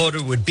what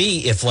it would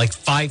be if like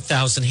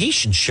 5,000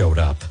 Haitians showed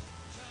up.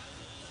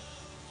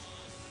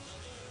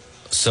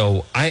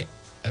 So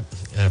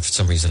for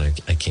some reason,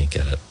 I can't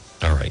get it.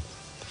 All right.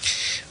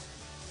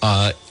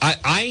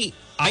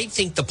 I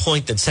think the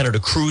point that Senator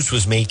Cruz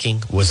was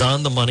making was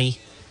on the money,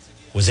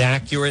 was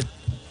accurate.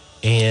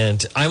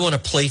 And I want to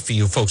play for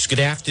you folks. Good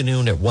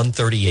afternoon at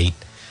 1:38.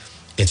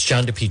 It's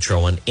John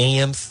DePietro on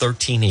AM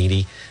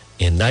 1380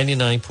 and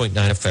 99.9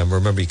 FM.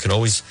 Remember, you can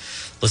always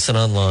listen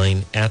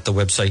online at the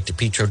website,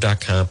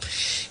 DePietro.com.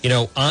 You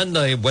know, on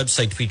the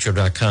website,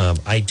 DePietro.com,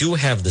 I do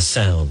have the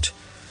sound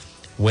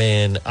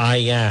when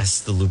I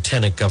asked the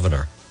Lieutenant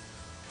Governor,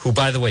 who,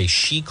 by the way,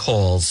 she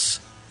calls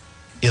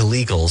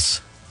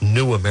illegals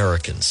new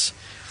Americans,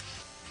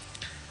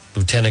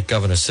 Lieutenant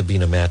Governor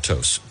Sabina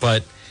Matos.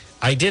 But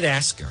I did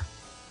ask her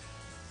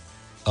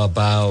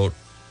about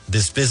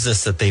this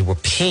business that they were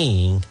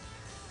paying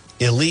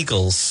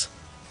illegals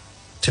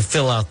to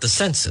fill out the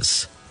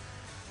census.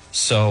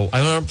 So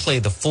I want to play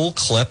the full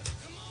clip,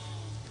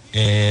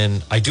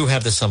 and I do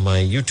have this on my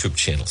YouTube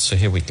channel. So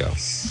here we go.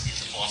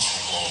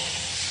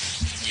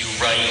 You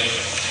write,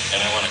 and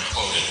I want to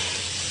quote it,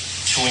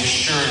 to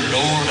ensure no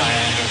Rhode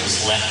Islander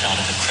was left out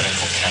of the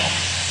critical count.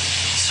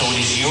 So it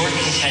is your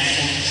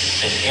contention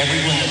that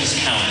everyone that was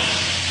counted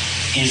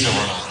is a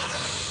Rhode Islander.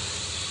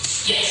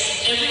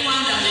 Yes,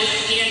 everyone that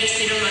lives here in the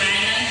state of Rhode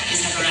Island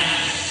is a Rhode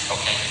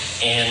Islander. Okay.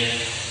 And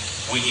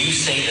would you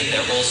say that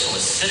they're also a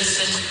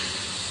citizen?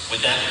 Would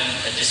that be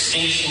a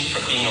distinction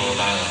from being a Rhode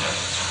Islander?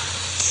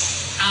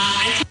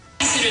 I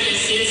consider them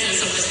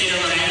citizens of the state of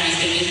Rhode Island as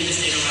they live in the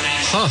state of Rhode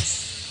Island. Huh.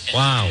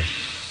 Wow.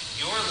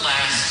 Your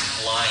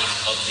last line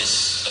of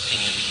this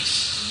opinion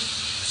piece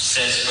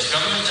says, for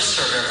government to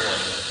serve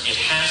everyone,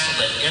 it has to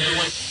let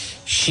everyone...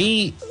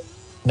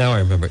 Now I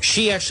remember.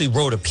 She actually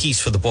wrote a piece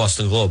for the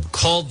Boston Globe,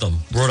 called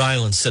them Rhode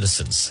Island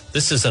citizens.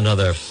 This is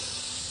another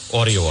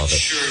audio of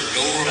it. Sure,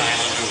 no Rhode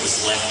Islander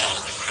was left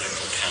out of the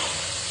critical count.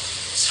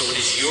 So it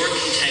is your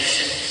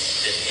contention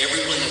that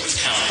everyone that was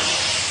counted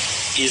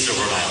is a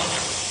Rhode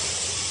Islander.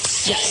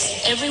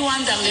 Yes,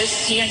 everyone that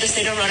lives here in the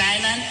state of Rhode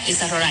Island is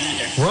a Rhode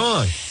Islander.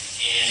 Wrong.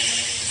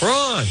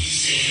 Wrong. You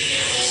say that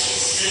they're also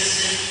a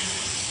citizen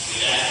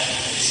without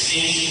a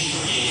distinction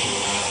from being a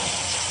Rhode Islander.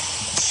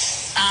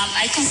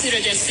 I consider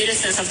them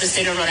citizens of the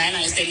state of Rhode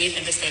Island as they live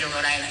in the state of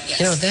Rhode Island, yes.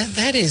 You know,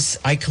 that is,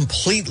 I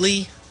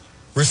completely,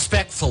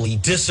 respectfully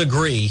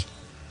disagree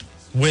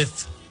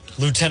with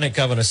Lieutenant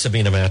Governor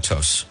Sabina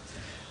Matos,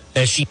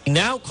 as she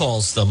now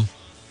calls them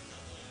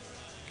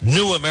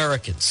new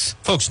Americans.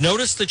 Folks,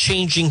 notice the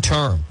changing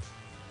term.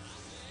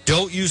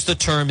 Don't use the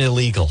term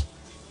illegal.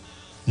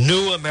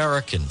 New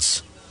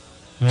Americans.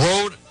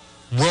 Rhode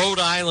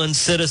Island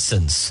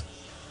citizens.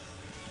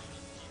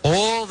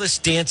 All this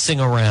dancing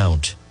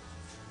around.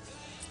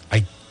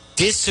 I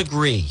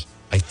disagree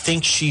I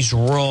think she's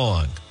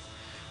wrong.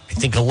 I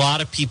think a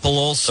lot of people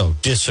also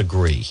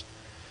disagree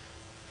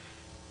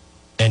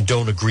and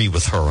don't agree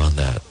with her on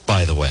that,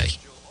 by the way.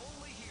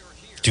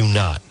 Do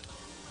not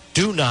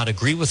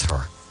agree with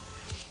her.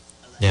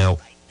 Now,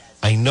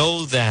 I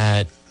know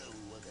that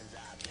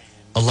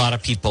a lot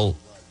of people,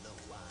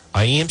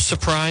 I am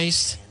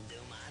surprised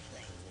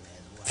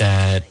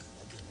that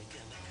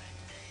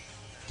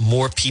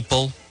more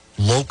people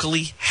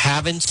locally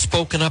haven't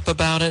spoken up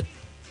about it.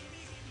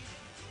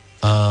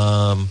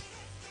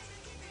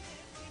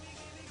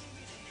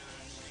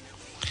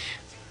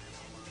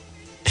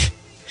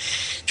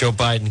 Joe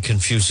Biden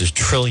confuses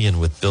trillion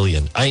with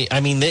billion.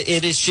 I mean,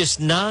 it is just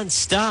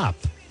nonstop.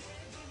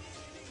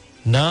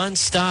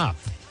 Nonstop.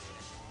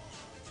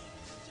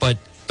 But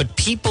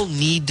people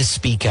need to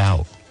speak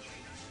out.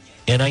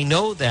 And I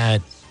know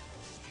that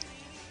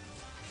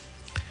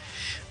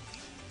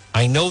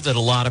a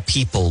lot of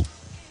people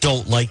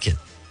don't like it.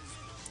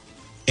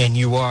 And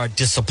you are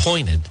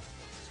disappointed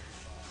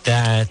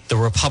that the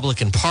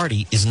Republican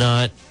Party is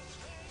not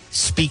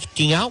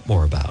speaking out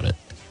more about it.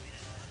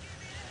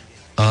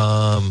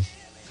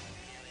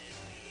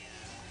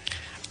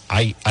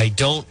 I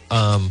don't,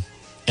 and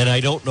I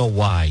don't know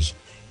why.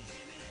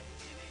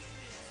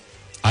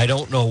 I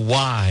don't know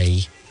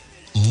why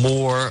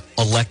more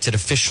elected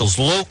officials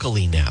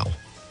locally now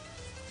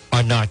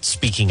are not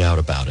speaking out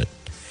about it.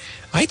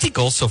 I think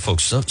also,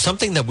 folks,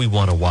 something that we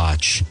want to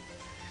watch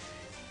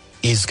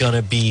is going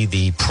to be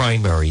the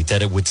primary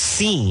that it would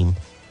seem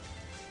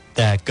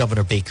that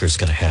Governor Baker is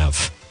going to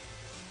have.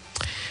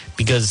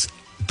 Because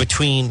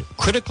between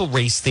critical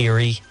race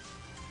theory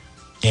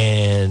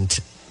and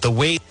the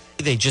way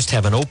they just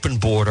have an open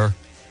border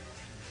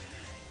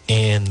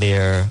and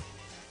they're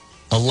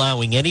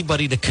allowing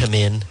anybody to come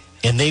in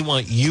and they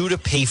want you to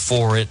pay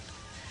for it,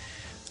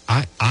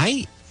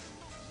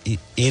 it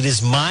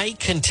is my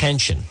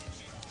contention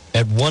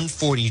at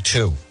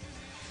 1:42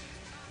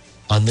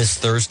 on this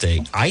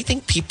Thursday, I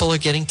think people are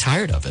getting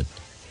tired of it.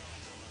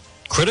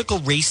 Critical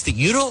race that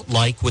you don't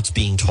like what's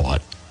being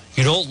taught.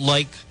 You don't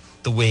like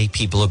the way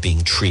people are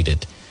being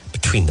treated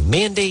between the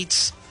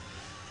mandates.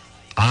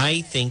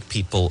 I think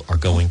people are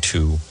going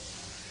to,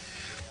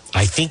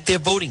 I think they're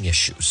voting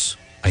issues.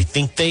 I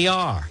think they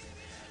are.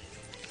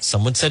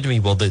 Someone said to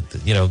me, well, they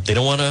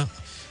don't want to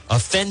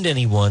offend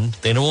anyone.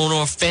 They don't want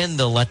to offend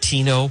the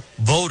Latino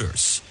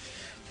voters.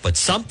 But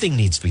something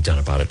needs to be done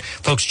about it.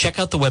 Folks, check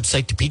out the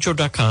website,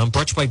 DePietro.com,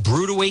 brought to you by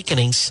Brood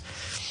Awakenings.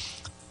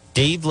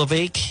 Dave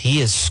LeVake,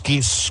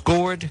 he's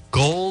scored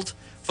gold.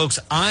 Folks,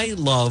 I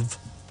love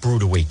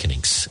Brood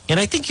Awakenings, and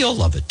I think you'll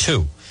love it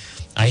too.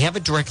 I have a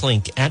direct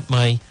link at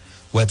my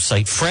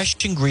website.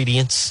 Fresh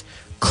ingredients,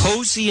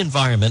 cozy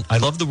environment. I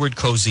love the word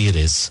cozy it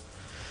is.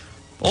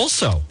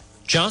 Also,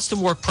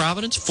 Johnston Work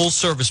Providence,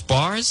 full-service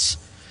bars,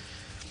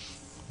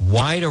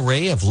 wide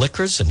array of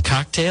liquors and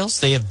cocktails.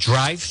 They have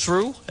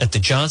drive-through at the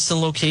Johnston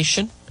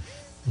location,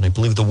 and I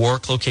believe the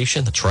Warwick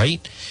location. That's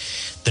right.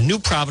 The new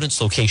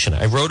Providence location,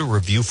 I wrote a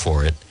review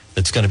for it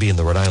that's going to be in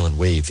the Rhode Island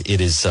Wave.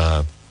 It is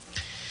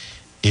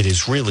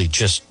really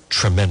just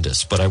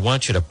tremendous, but I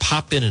want you to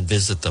pop in and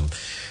visit them.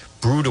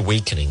 Brood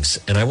Awakenings.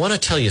 And I want to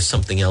tell you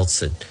something else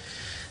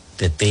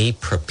that they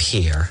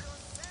prepare.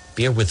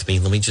 Bear with me.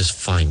 Let me just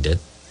find it.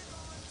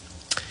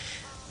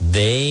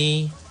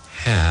 They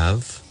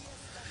have,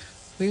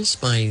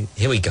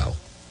 here we go.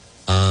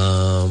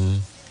 All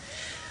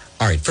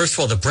right. First of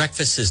all, the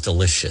breakfast is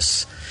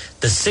delicious.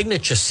 The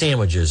signature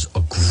sandwiches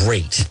are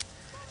great,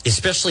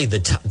 especially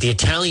the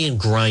Italian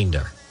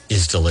grinder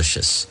is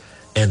delicious,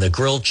 and the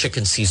grilled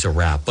chicken Caesar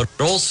wrap. But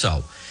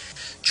also,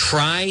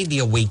 try the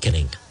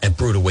Awakening at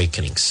Brood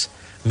Awakenings,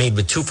 made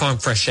with 2 farm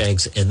fresh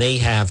eggs, and they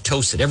have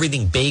toasted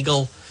everything: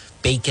 bagel,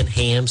 bacon,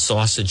 ham,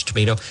 sausage,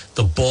 tomato.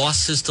 The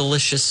Boss is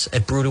delicious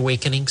at Brood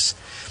Awakenings.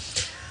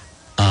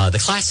 The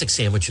classic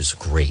sandwiches are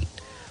great,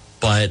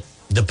 but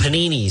the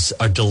paninis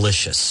are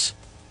delicious.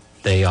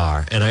 They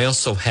are. And I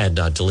also had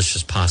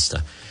delicious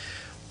pasta.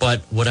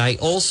 But what I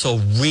also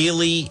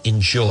really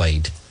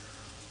enjoyed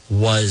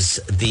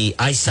was the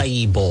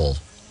acai bowl.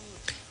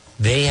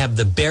 They have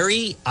the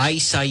berry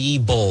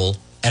acai bowl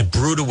at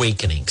Brood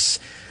Awakenings.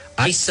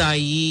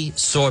 Acai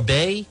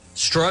sorbet,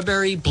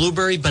 strawberry,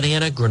 blueberry,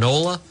 banana,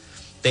 granola.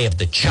 They have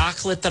the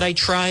chocolate that I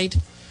tried.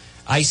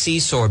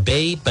 Acai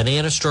sorbet,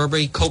 banana,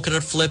 strawberry,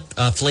 coconut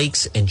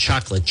flakes, and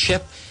chocolate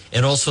chip.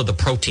 And also the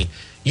protein.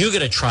 You're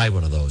going to try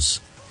one of those.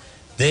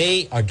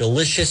 They are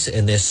delicious,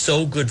 and they're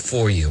so good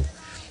for you.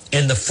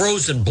 And the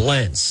frozen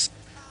blends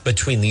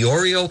between the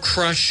Oreo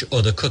Crush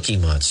or the Cookie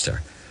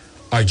Monster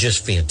are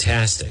just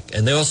fantastic.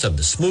 And they also have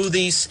the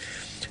smoothies.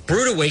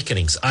 Brood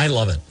Awakenings, I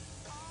love it.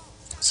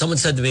 Someone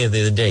said to me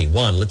the other day,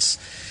 Juan,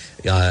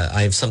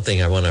 I have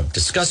something I want to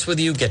discuss with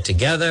you, get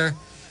together,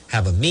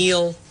 have a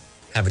meal,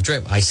 have a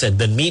drink. I said,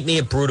 then meet me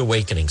at Brood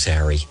Awakenings,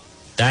 Harry.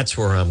 That's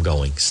where I'm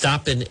going.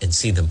 Stop in and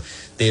see them.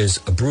 There's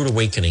a Brood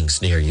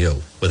Awakenings near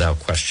you, without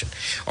question.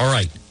 All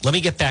right, let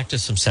me get back to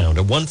some sound.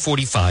 At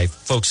 1:45,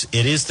 folks,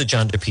 it is the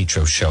John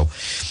DePietro Show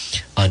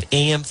on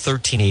AM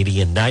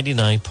 1380 and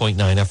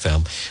 99.9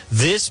 FM.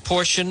 This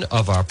portion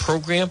of our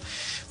program,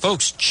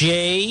 folks,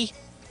 J.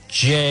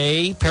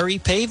 Perry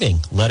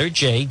Paving, letter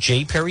J.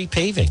 Perry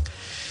Paving.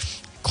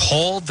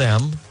 Call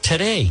them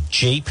today,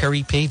 J.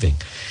 Perry Paving,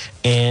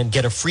 and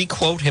get a free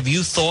quote. Have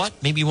you thought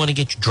maybe you want to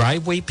get your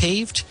driveway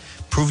paved?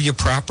 Prove your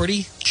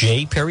property?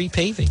 J. Perry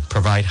Paving.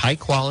 Provide high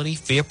quality,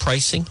 fair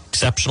pricing,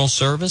 exceptional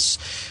service,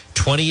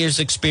 20 years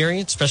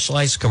experience,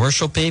 specialized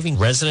commercial paving,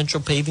 residential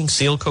paving,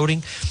 seal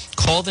coating.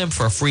 Call them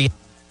for a free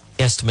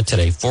estimate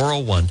today,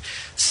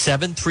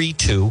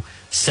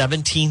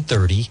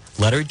 401-732-1730,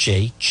 letter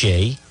J.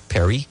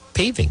 Perry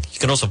Paving. You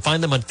can also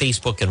find them on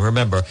Facebook. And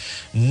remember,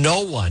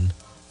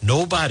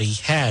 nobody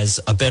has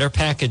a better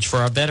package for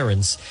our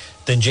veterans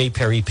than J.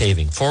 Perry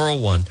Paving.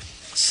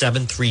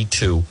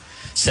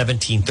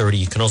 401-732-1730.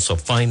 You can also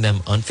find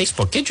them on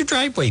Facebook. Get your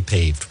driveway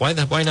paved. Why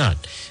not?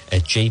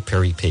 At J.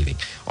 Perry Paving.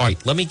 All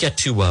right, let me get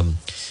to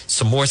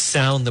some more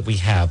sound that we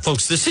have.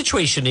 Folks, the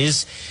situation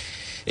is,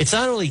 it's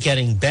not only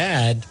getting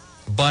bad,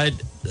 but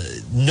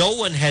I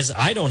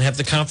don't have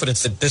the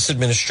confidence that this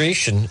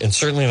administration, and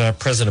certainly not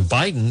President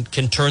Biden,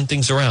 can turn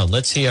things around.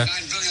 Let's hear.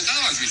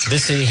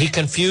 He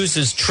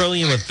confuses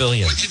trillion with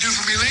billion. What'd you do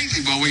for me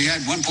lately? Well, we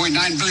had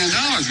 $1.9 billion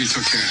we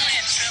took care of.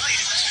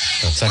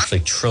 That's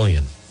actually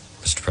trillion,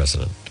 Mr.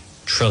 President.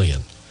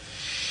 Trillion.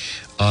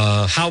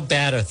 How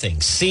bad are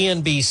things?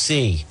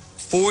 CNBC,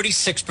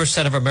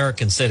 46% of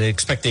Americans said they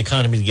expect the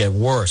economy to get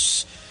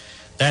worse.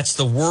 That's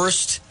the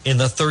worst in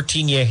the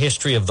 13-year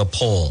history of the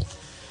poll.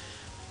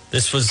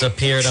 This was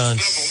appeared on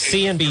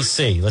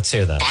CNBC. Let's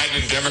hear that.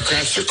 Biden and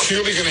Democrats are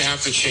clearly going to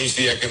have to change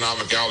the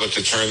economic outlook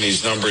to turn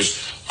these numbers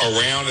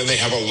around, and they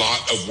have a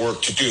lot of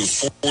work to do.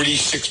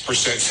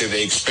 46% say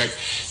they expect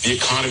the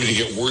economy to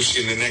get worse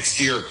in the next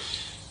year.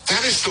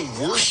 That is the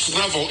worst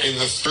level in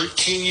the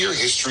 13-year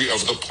history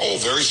of the poll.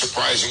 Very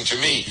surprising to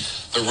me.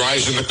 The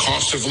rise in the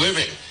cost of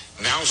living,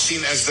 now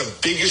seen as the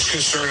biggest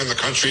concern in the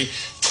country,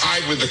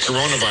 tied with the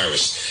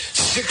coronavirus.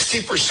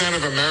 60%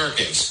 of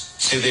Americans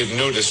say they've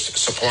noticed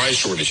supply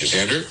shortages.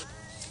 Andrew?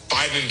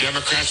 Biden and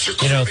Democrats are...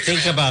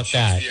 think about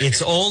that.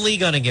 It's only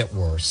going to get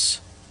worse.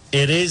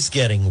 It is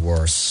getting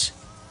worse.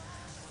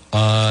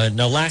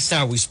 Now, last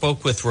hour we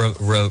spoke with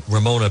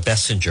Ramona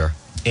Bessinger,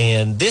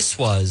 and this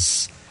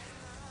was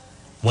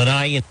when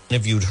I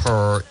interviewed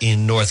her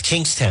in North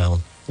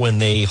Kingstown when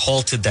they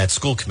halted that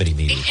school committee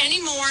meeting.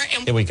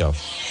 Here we go.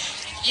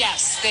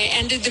 Yes, they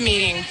ended the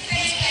meeting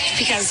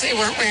because they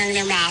weren't wearing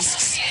their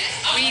masks.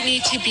 We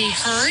need to be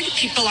heard.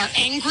 People are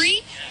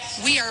angry.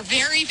 We are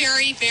very,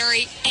 very,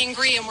 very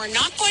angry, and we're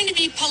not going to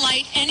be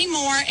polite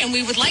anymore, and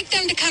we would like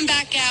them to come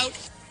back out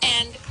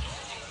and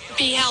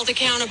be held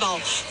accountable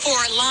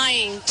for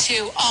lying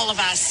to all of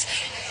us.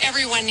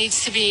 Everyone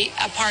needs to be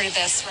a part of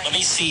this. Let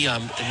me see. The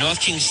North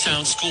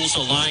Kingstown schools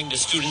are lying to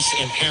students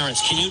and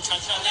parents. Can you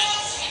touch on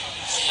that?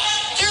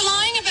 They're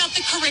lying about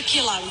the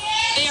curriculum.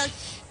 They are...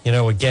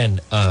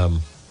 Again,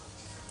 I'm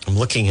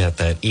looking at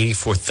that,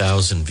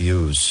 84,000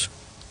 views.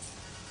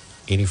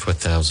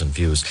 84,000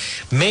 views.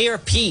 Mayor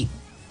Pete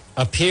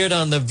appeared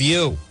on The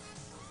View.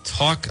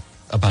 Talk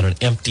about an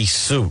empty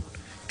suit.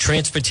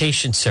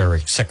 Transportation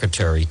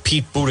Secretary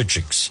Pete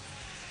Buttigieg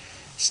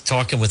is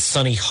talking with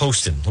Sonny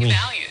Hostin. Let me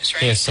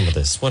hear some of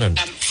this.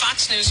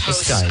 Fox News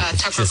host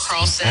Tucker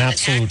Carlson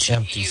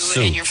attacked you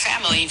and your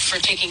family for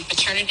taking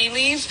paternity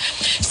leave,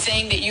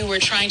 saying that you were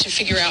trying to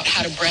figure out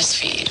how to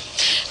breastfeed.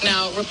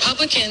 Now,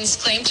 Republicans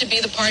claim to be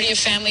the party of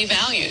family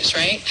values,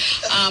 right?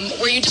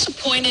 Were you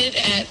disappointed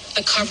at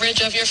the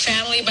coverage of your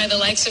family by the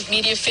likes of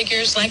media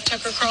figures like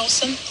Tucker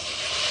Carlson?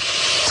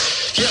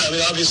 Yeah,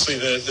 obviously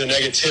the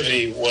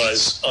negativity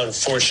was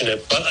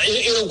unfortunate, but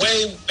in a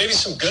way, maybe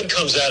some good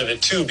comes out of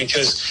it too,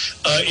 because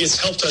it's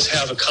helped us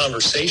have a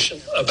conversation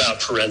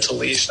about parental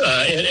leave,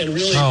 and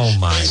really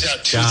brings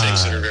out two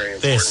things that are very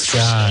important. This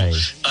guy.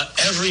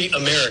 Every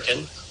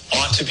American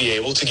ought to be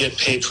able to get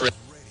paid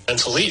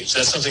parental leave.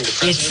 That's something the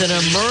president... It's an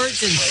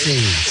emergency.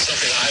 It's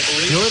something I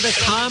believe. You're the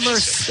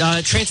Commerce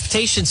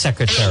Transportation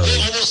Secretary.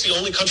 We're almost the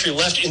only country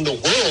left in the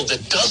world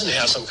that doesn't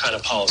have some kind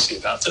of policy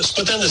about this.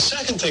 But then the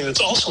second thing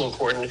that's also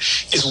important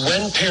is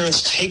when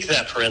parents take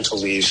that parental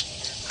leave,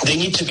 they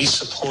need to be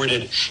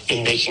supported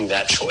in making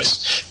that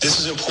choice. This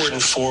is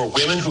important for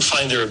women who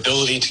find their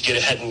ability to get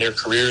ahead in their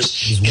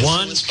careers.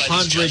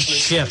 100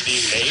 ships,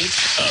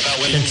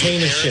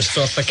 container ships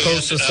off the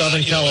coast of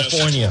Southern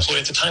California.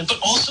 At the time, but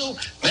also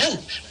men.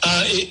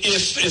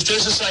 if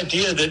there's this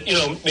idea that,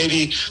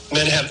 maybe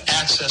men have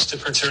access to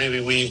paternity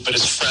leave, but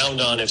it's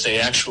frowned on if they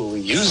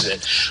actually use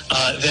it,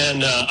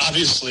 then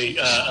obviously,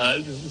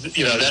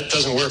 that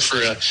doesn't work for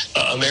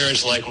a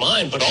marriage like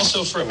mine, but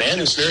also for a man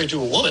who's married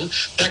to a woman,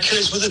 that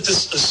carries with it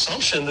this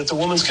assumption that the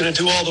woman's going to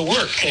do all the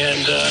work. And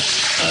it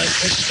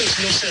just makes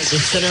no sense.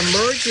 It's an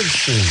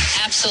emergency.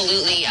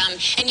 Absolutely.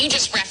 And you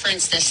just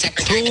referenced this,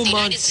 Secretary, that the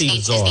United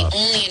States is the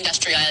only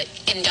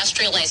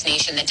industrialized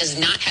nation that does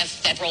not have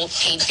federal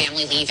paid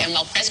family leave. And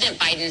while President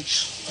Biden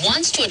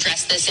wants to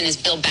address this in his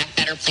Build Back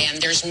Better plan,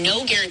 there's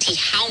no guarantee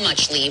how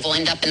much leave will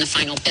end up in the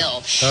final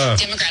bill.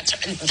 Democrats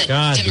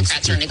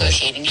are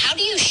negotiating. How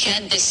do you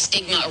shed this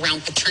stigma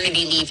around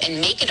paternity leave and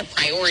make it a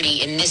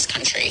priority in this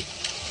country?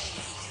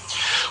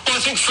 Well, I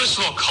think, first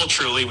of all,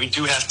 culturally, we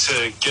do have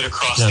to get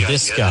across now, the idea.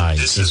 This guy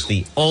is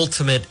the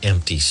ultimate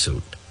empty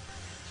suit.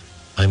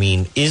 I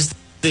mean, is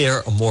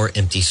there a more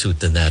empty suit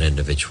than that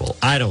individual?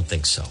 I don't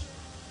think so.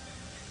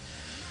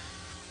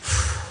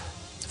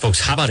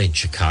 Folks, how about in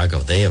Chicago?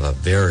 They have a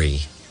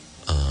very,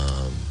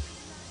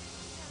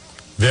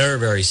 very,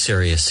 very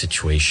serious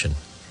situation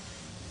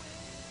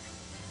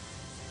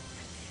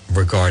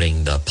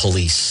regarding the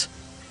police.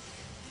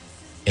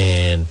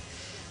 And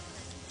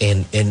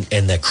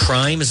the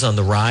crime is on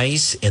the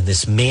rise, and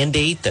this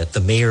mandate that the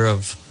mayor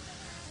of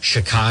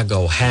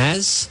Chicago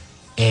has,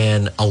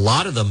 and a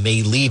lot of them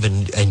may leave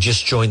and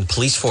just join the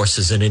police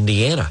forces in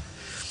Indiana.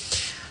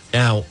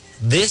 Now,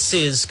 this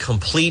is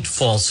complete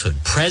falsehood.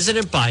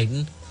 President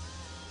Biden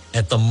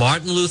at the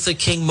Martin Luther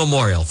King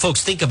Memorial.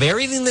 Folks, think of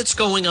everything that's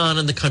going on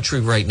in the country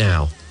right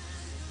now.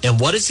 And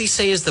what does he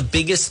say is the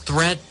biggest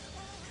threat?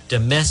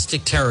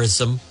 Domestic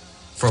terrorism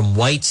from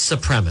white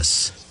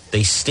supremacists.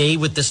 They stay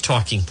with this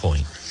talking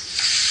point.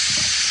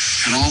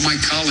 And all my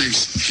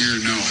colleagues here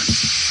know it.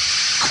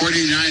 According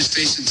to the United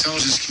States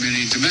intelligence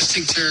community,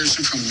 domestic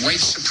terrorism from white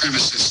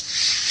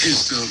supremacists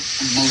is the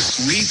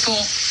most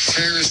lethal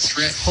terrorist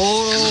threat in the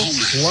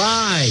homeland.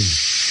 Lie.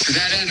 To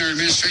that end, our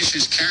administration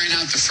is carrying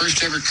out the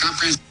first ever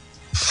comprehensive...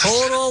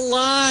 Total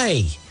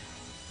lie.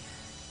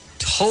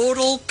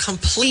 Total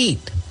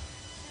complete.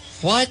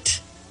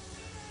 What?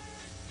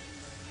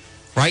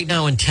 Right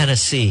now in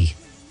Tennessee,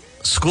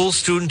 school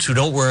students who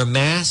don't wear a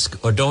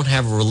mask or don't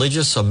have a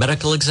religious or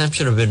medical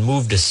exemption have been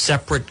moved to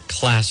separate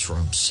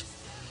classrooms.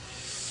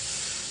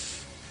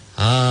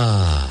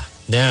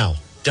 Now,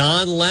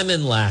 Don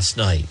Lemon last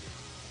night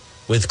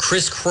with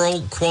Chris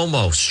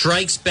Cuomo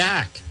strikes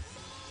back.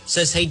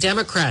 Says, hey,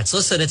 Democrats,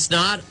 listen, it's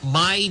not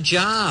my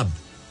job.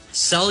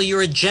 Sell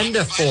your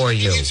agenda for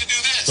you.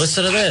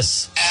 Listen to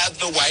this. At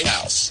the White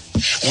House,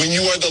 when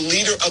you are the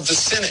leader of the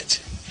Senate,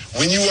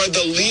 when you are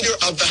the leader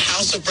of the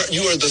House of...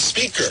 You are the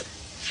speaker.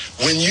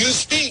 When you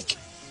speak,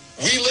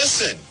 we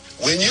listen.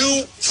 When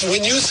you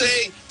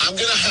say, I'm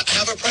going to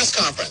have a press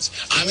conference,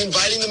 I'm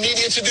inviting the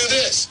media to do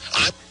this,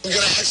 I'm going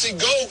to actually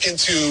go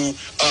into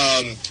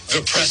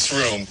the press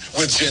room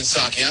with Jen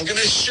Psaki. I'm going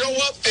to show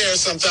up there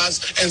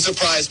sometimes and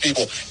surprise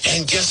people.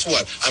 And guess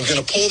what? I'm going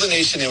to pull the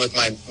nation in with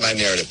my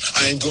narrative.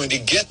 I am going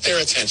to get their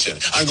attention.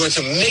 I'm going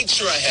to make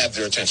sure I have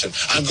their attention.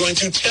 I'm going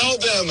to tell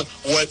them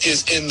what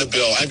is in the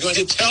bill. I'm going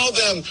to tell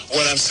them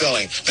what I'm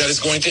selling that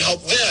is going to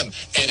help them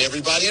and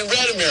everybody in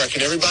red America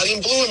and everybody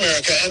in blue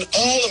America and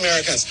all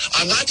Americans.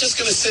 I'm not just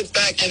going to sit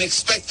back and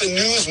expect the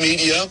news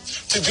media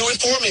to do it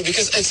for me,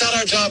 because it's not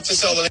our job to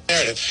sell the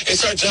narrative.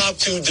 It's our job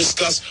to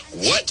discuss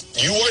what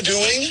you are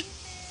doing,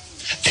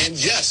 and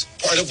yes,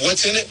 part of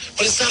what's in it,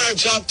 but it's not our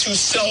job to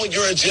sell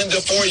your agenda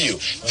for you.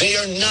 They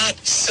are not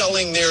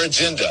selling their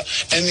agenda.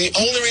 And the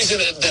only reason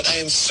that I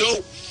am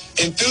so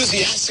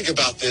enthusiastic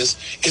about this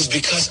is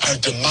because our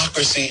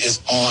democracy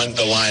is on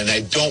the line. And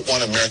I don't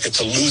want America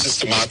to lose its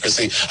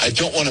democracy. I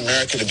don't want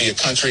America to be a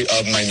country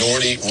of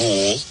minority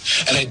rule.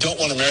 And I don't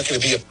want America to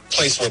be a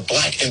place where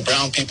black and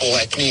brown people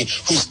like me,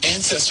 whose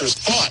ancestors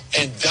fought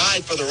and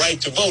died for the right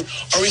to vote,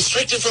 are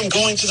restricted from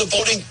going to the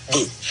voting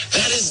booth.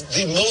 That is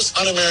the most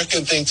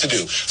un-American thing to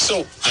do.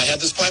 So I have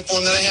this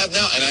platform that I have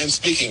now, and I am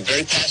speaking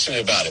very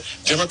passionately about it.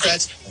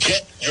 Democrats,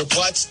 get your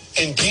butts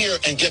in gear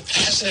and get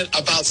passionate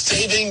about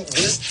saving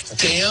this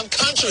damn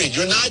country.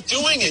 You're not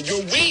doing it.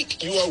 You're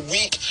weak. You are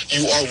weak.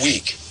 You are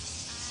weak.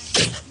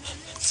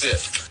 That's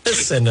it.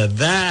 Listen to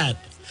that.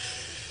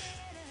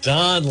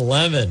 Don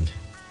Lemon.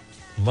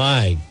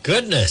 My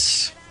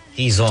goodness.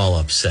 He's all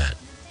upset.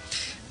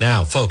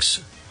 Now,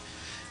 folks,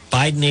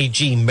 Biden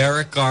AG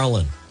Merrick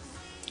Garland.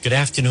 Good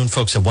afternoon,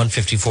 folks, at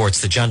 1:54.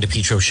 It's the John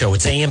DePietro Show.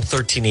 It's AM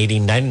 1380,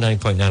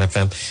 99.9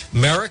 FM.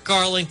 Merrick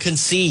Garland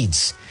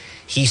concedes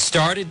he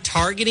started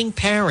targeting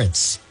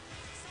parents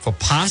for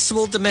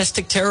possible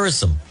domestic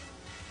terrorism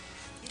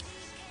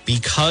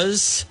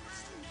because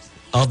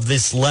of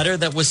this letter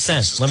that was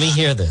sent. Let me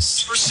hear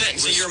this. First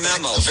sentence of your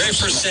memo, very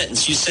first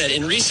sentence, you said,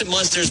 in recent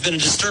months, there's been a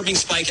disturbing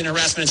spike in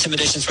harassment,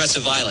 intimidation, threats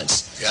of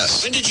violence.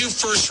 Yes. When did you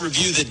first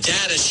review the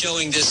data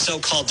showing this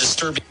so-called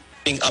disturbing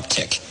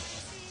uptick?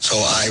 So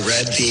I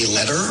read the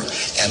letter,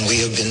 and we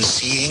have been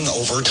seeing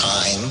over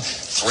time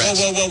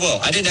threats. Whoa.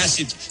 I didn't ask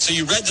you. So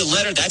you read the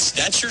letter.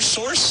 That's your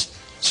source?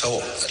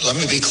 So let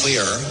me be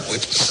clear.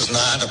 This is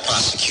not a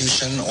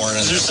prosecution or an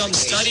Is there some investigation.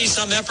 study,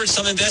 some effort,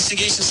 some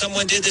investigation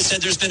someone did that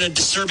said there's been a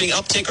disturbing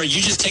uptick, or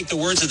you just take the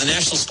words of the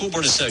National School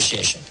Board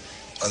Association?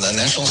 The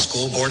National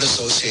School Board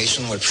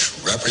Association, which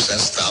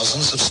represents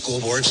thousands of school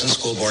boards and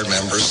school board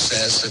members,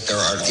 says that there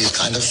are these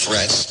kind of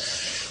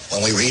threats.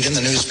 When we read in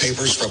the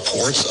newspapers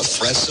reports of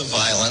threats of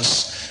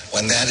violence,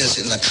 when that is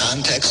in the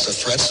context of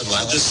threats of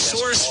violence. The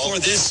source for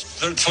this,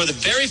 for the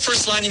very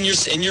first line in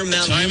your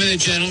memo. Time of the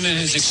gentleman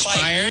has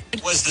expired.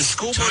 Was the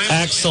school board?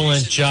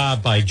 Excellent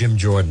job by Jim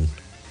Jordan.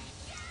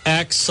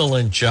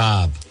 Excellent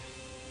job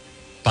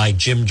by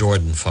Jim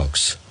Jordan,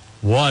 folks.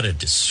 What a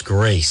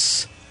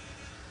disgrace.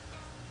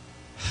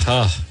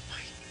 Oh,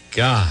 my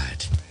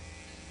God.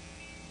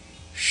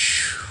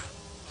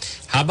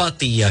 How about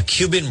the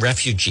Cuban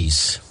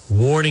refugees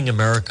warning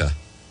America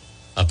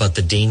about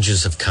the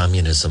dangers of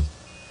communism?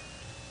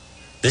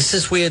 This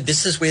is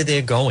where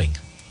they're going.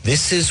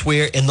 This is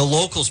where, and the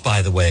locals,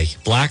 by the way,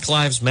 Black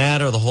Lives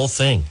Matter, the whole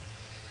thing.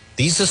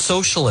 These are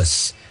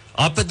socialists.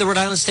 Up at the Rhode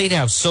Island State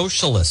House,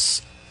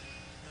 socialists.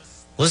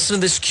 Listen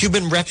to this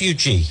Cuban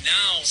refugee.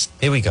 Now,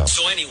 here we go.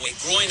 So anyway,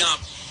 growing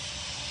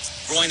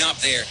up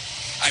there,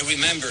 I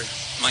remember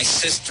my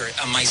sister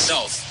and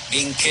myself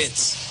being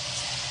kids.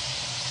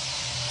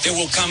 They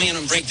will come in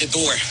and break the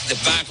door, the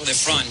back or the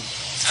front,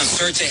 and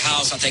search the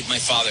house and take my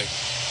father.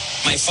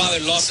 My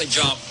father lost a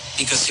job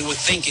because he was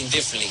thinking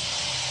differently.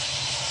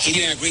 He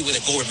didn't agree with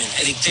the government,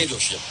 a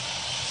dictatorship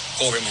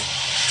government.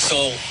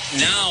 So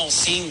now,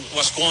 seeing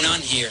what's going on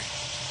here,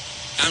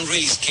 I'm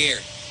really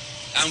scared.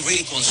 I'm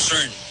really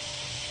concerned.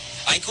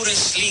 I couldn't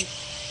sleep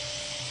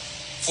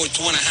for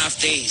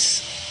 2.5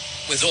 days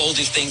with all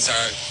these things that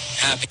are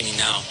happening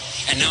now.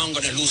 And now I'm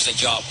going to lose the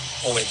job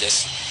over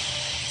this.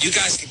 You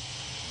guys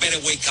better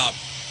wake up.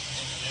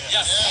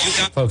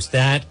 Folks,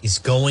 that is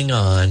going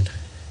on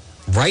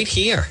right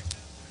here,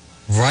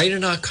 right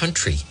in our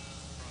country.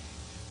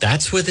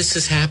 That's where this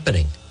is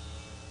happening.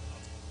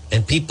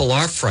 And people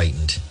are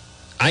frightened.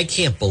 I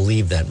can't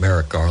believe that,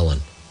 Merrick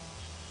Garland.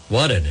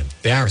 What an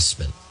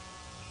embarrassment.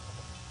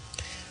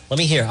 Let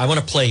me hear. I want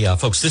to play,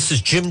 folks, this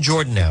is Jim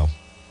Jordan now.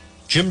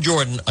 Jim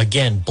Jordan,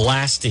 again,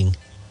 blasting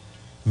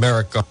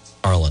Merrick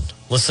Garland.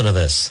 Listen to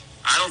this.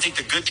 I don't think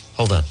the good...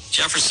 Hold on.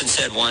 Jefferson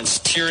said once,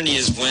 tyranny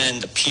is when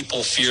the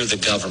people fear the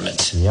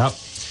government. Yep.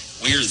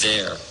 We're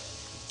there.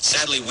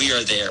 Sadly, we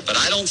are there. But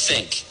I don't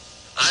think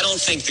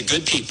the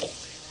good people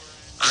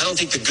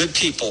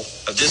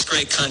of this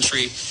great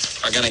country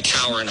are going to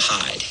cower and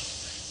hide.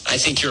 I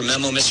think your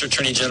memo, Mr.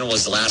 Attorney General,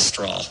 was the last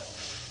straw.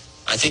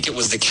 I think it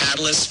was the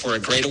catalyst for a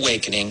great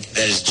awakening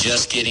that is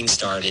just getting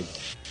started.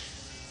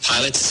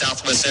 Pilots at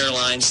Southwest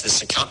Airlines, the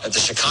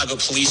Chicago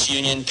Police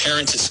Union,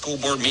 parents at school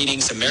board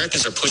meetings,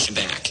 Americans are pushing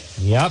back.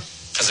 Yep.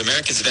 Because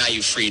Americans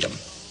value freedom. A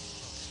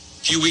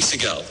few weeks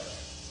ago,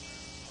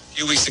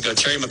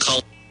 Terry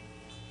McCullough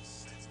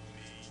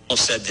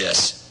said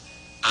this: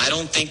 I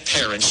don't think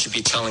parents should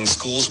be telling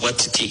schools what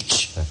to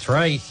teach. That's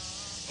right.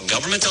 When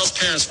government tells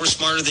parents we're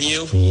smarter than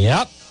you,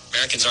 yep,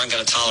 Americans aren't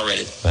going to tolerate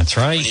it. That's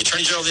right. When the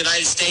Attorney General of the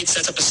United States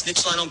sets up a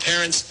snitch line on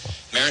parents,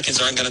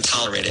 Americans aren't going to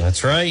tolerate it.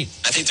 That's right.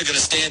 I think they're going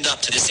to stand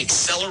up to this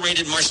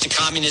accelerated march to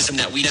communism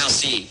that we now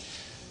see.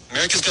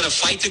 America's going to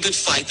fight the good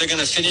fight. They're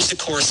going to finish the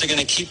course. They're going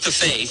to keep the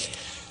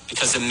faith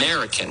because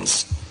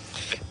Americans...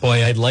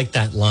 Boy, I'd like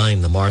that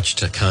line, the march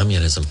to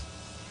communism.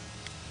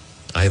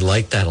 I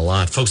like that a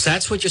lot. Folks,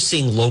 that's what you're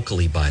seeing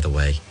locally, by the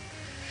way.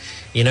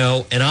 You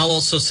know, and I'll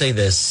also say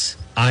this.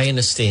 I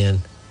understand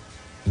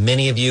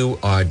many of you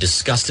are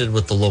disgusted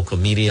with the local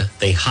media.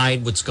 They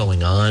hide what's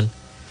going on.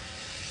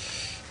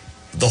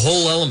 The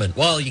whole element.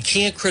 Well, you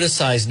can't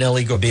criticize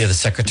Nellie Gorbea, the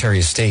Secretary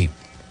of State.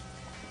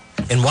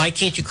 And why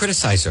can't you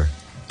criticize her?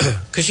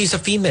 Because she's a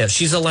female.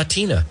 She's a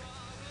Latina.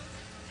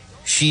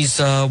 She's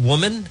a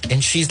woman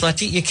and she's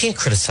Latina. You can't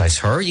criticize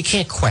her. You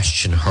can't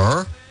question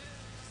her.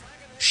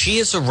 She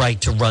has a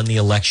right to run the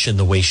election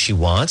the way she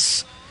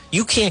wants.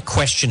 You can't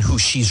question who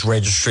she's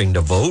registering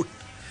to vote.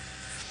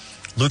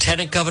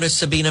 Lieutenant Governor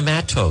Sabina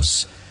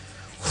Matos.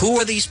 Who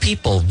are these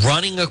people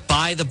running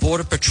by the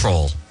Border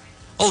Patrol?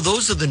 Oh,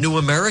 those are the new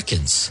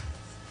Americans.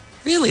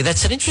 Really,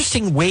 that's an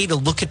interesting way to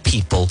look at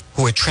people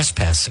who are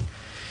trespassing.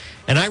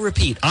 And I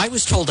repeat, I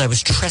was told I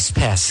was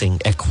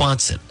trespassing at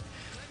Quonset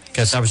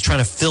because I was trying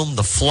to film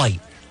the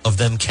flight of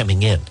them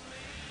coming in.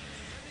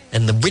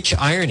 And the rich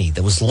irony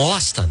that was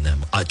lost on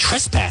them,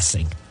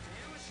 trespassing.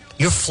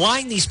 You're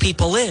flying these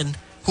people in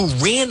who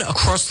ran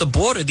across the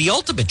border, the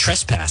ultimate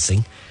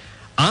trespassing.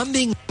 I'm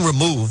being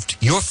removed.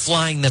 You're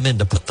flying them in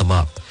to put them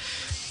up.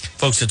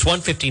 Folks, it's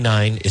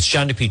 1:59. It's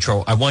John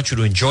DePietro. I want you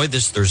to enjoy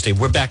this Thursday.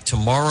 We're back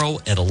tomorrow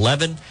at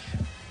 11.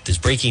 There's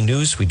breaking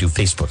news. We do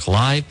Facebook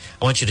Live.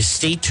 I want you to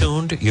stay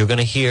tuned. You're going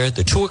to hear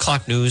the 2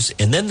 o'clock news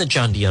and then the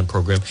John Dion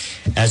program.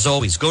 As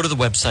always, go to the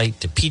website,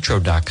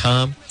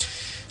 depetro.com.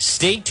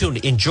 Stay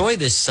tuned. Enjoy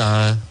this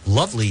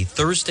lovely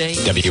Thursday.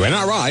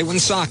 WNRI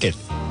Woonsocket.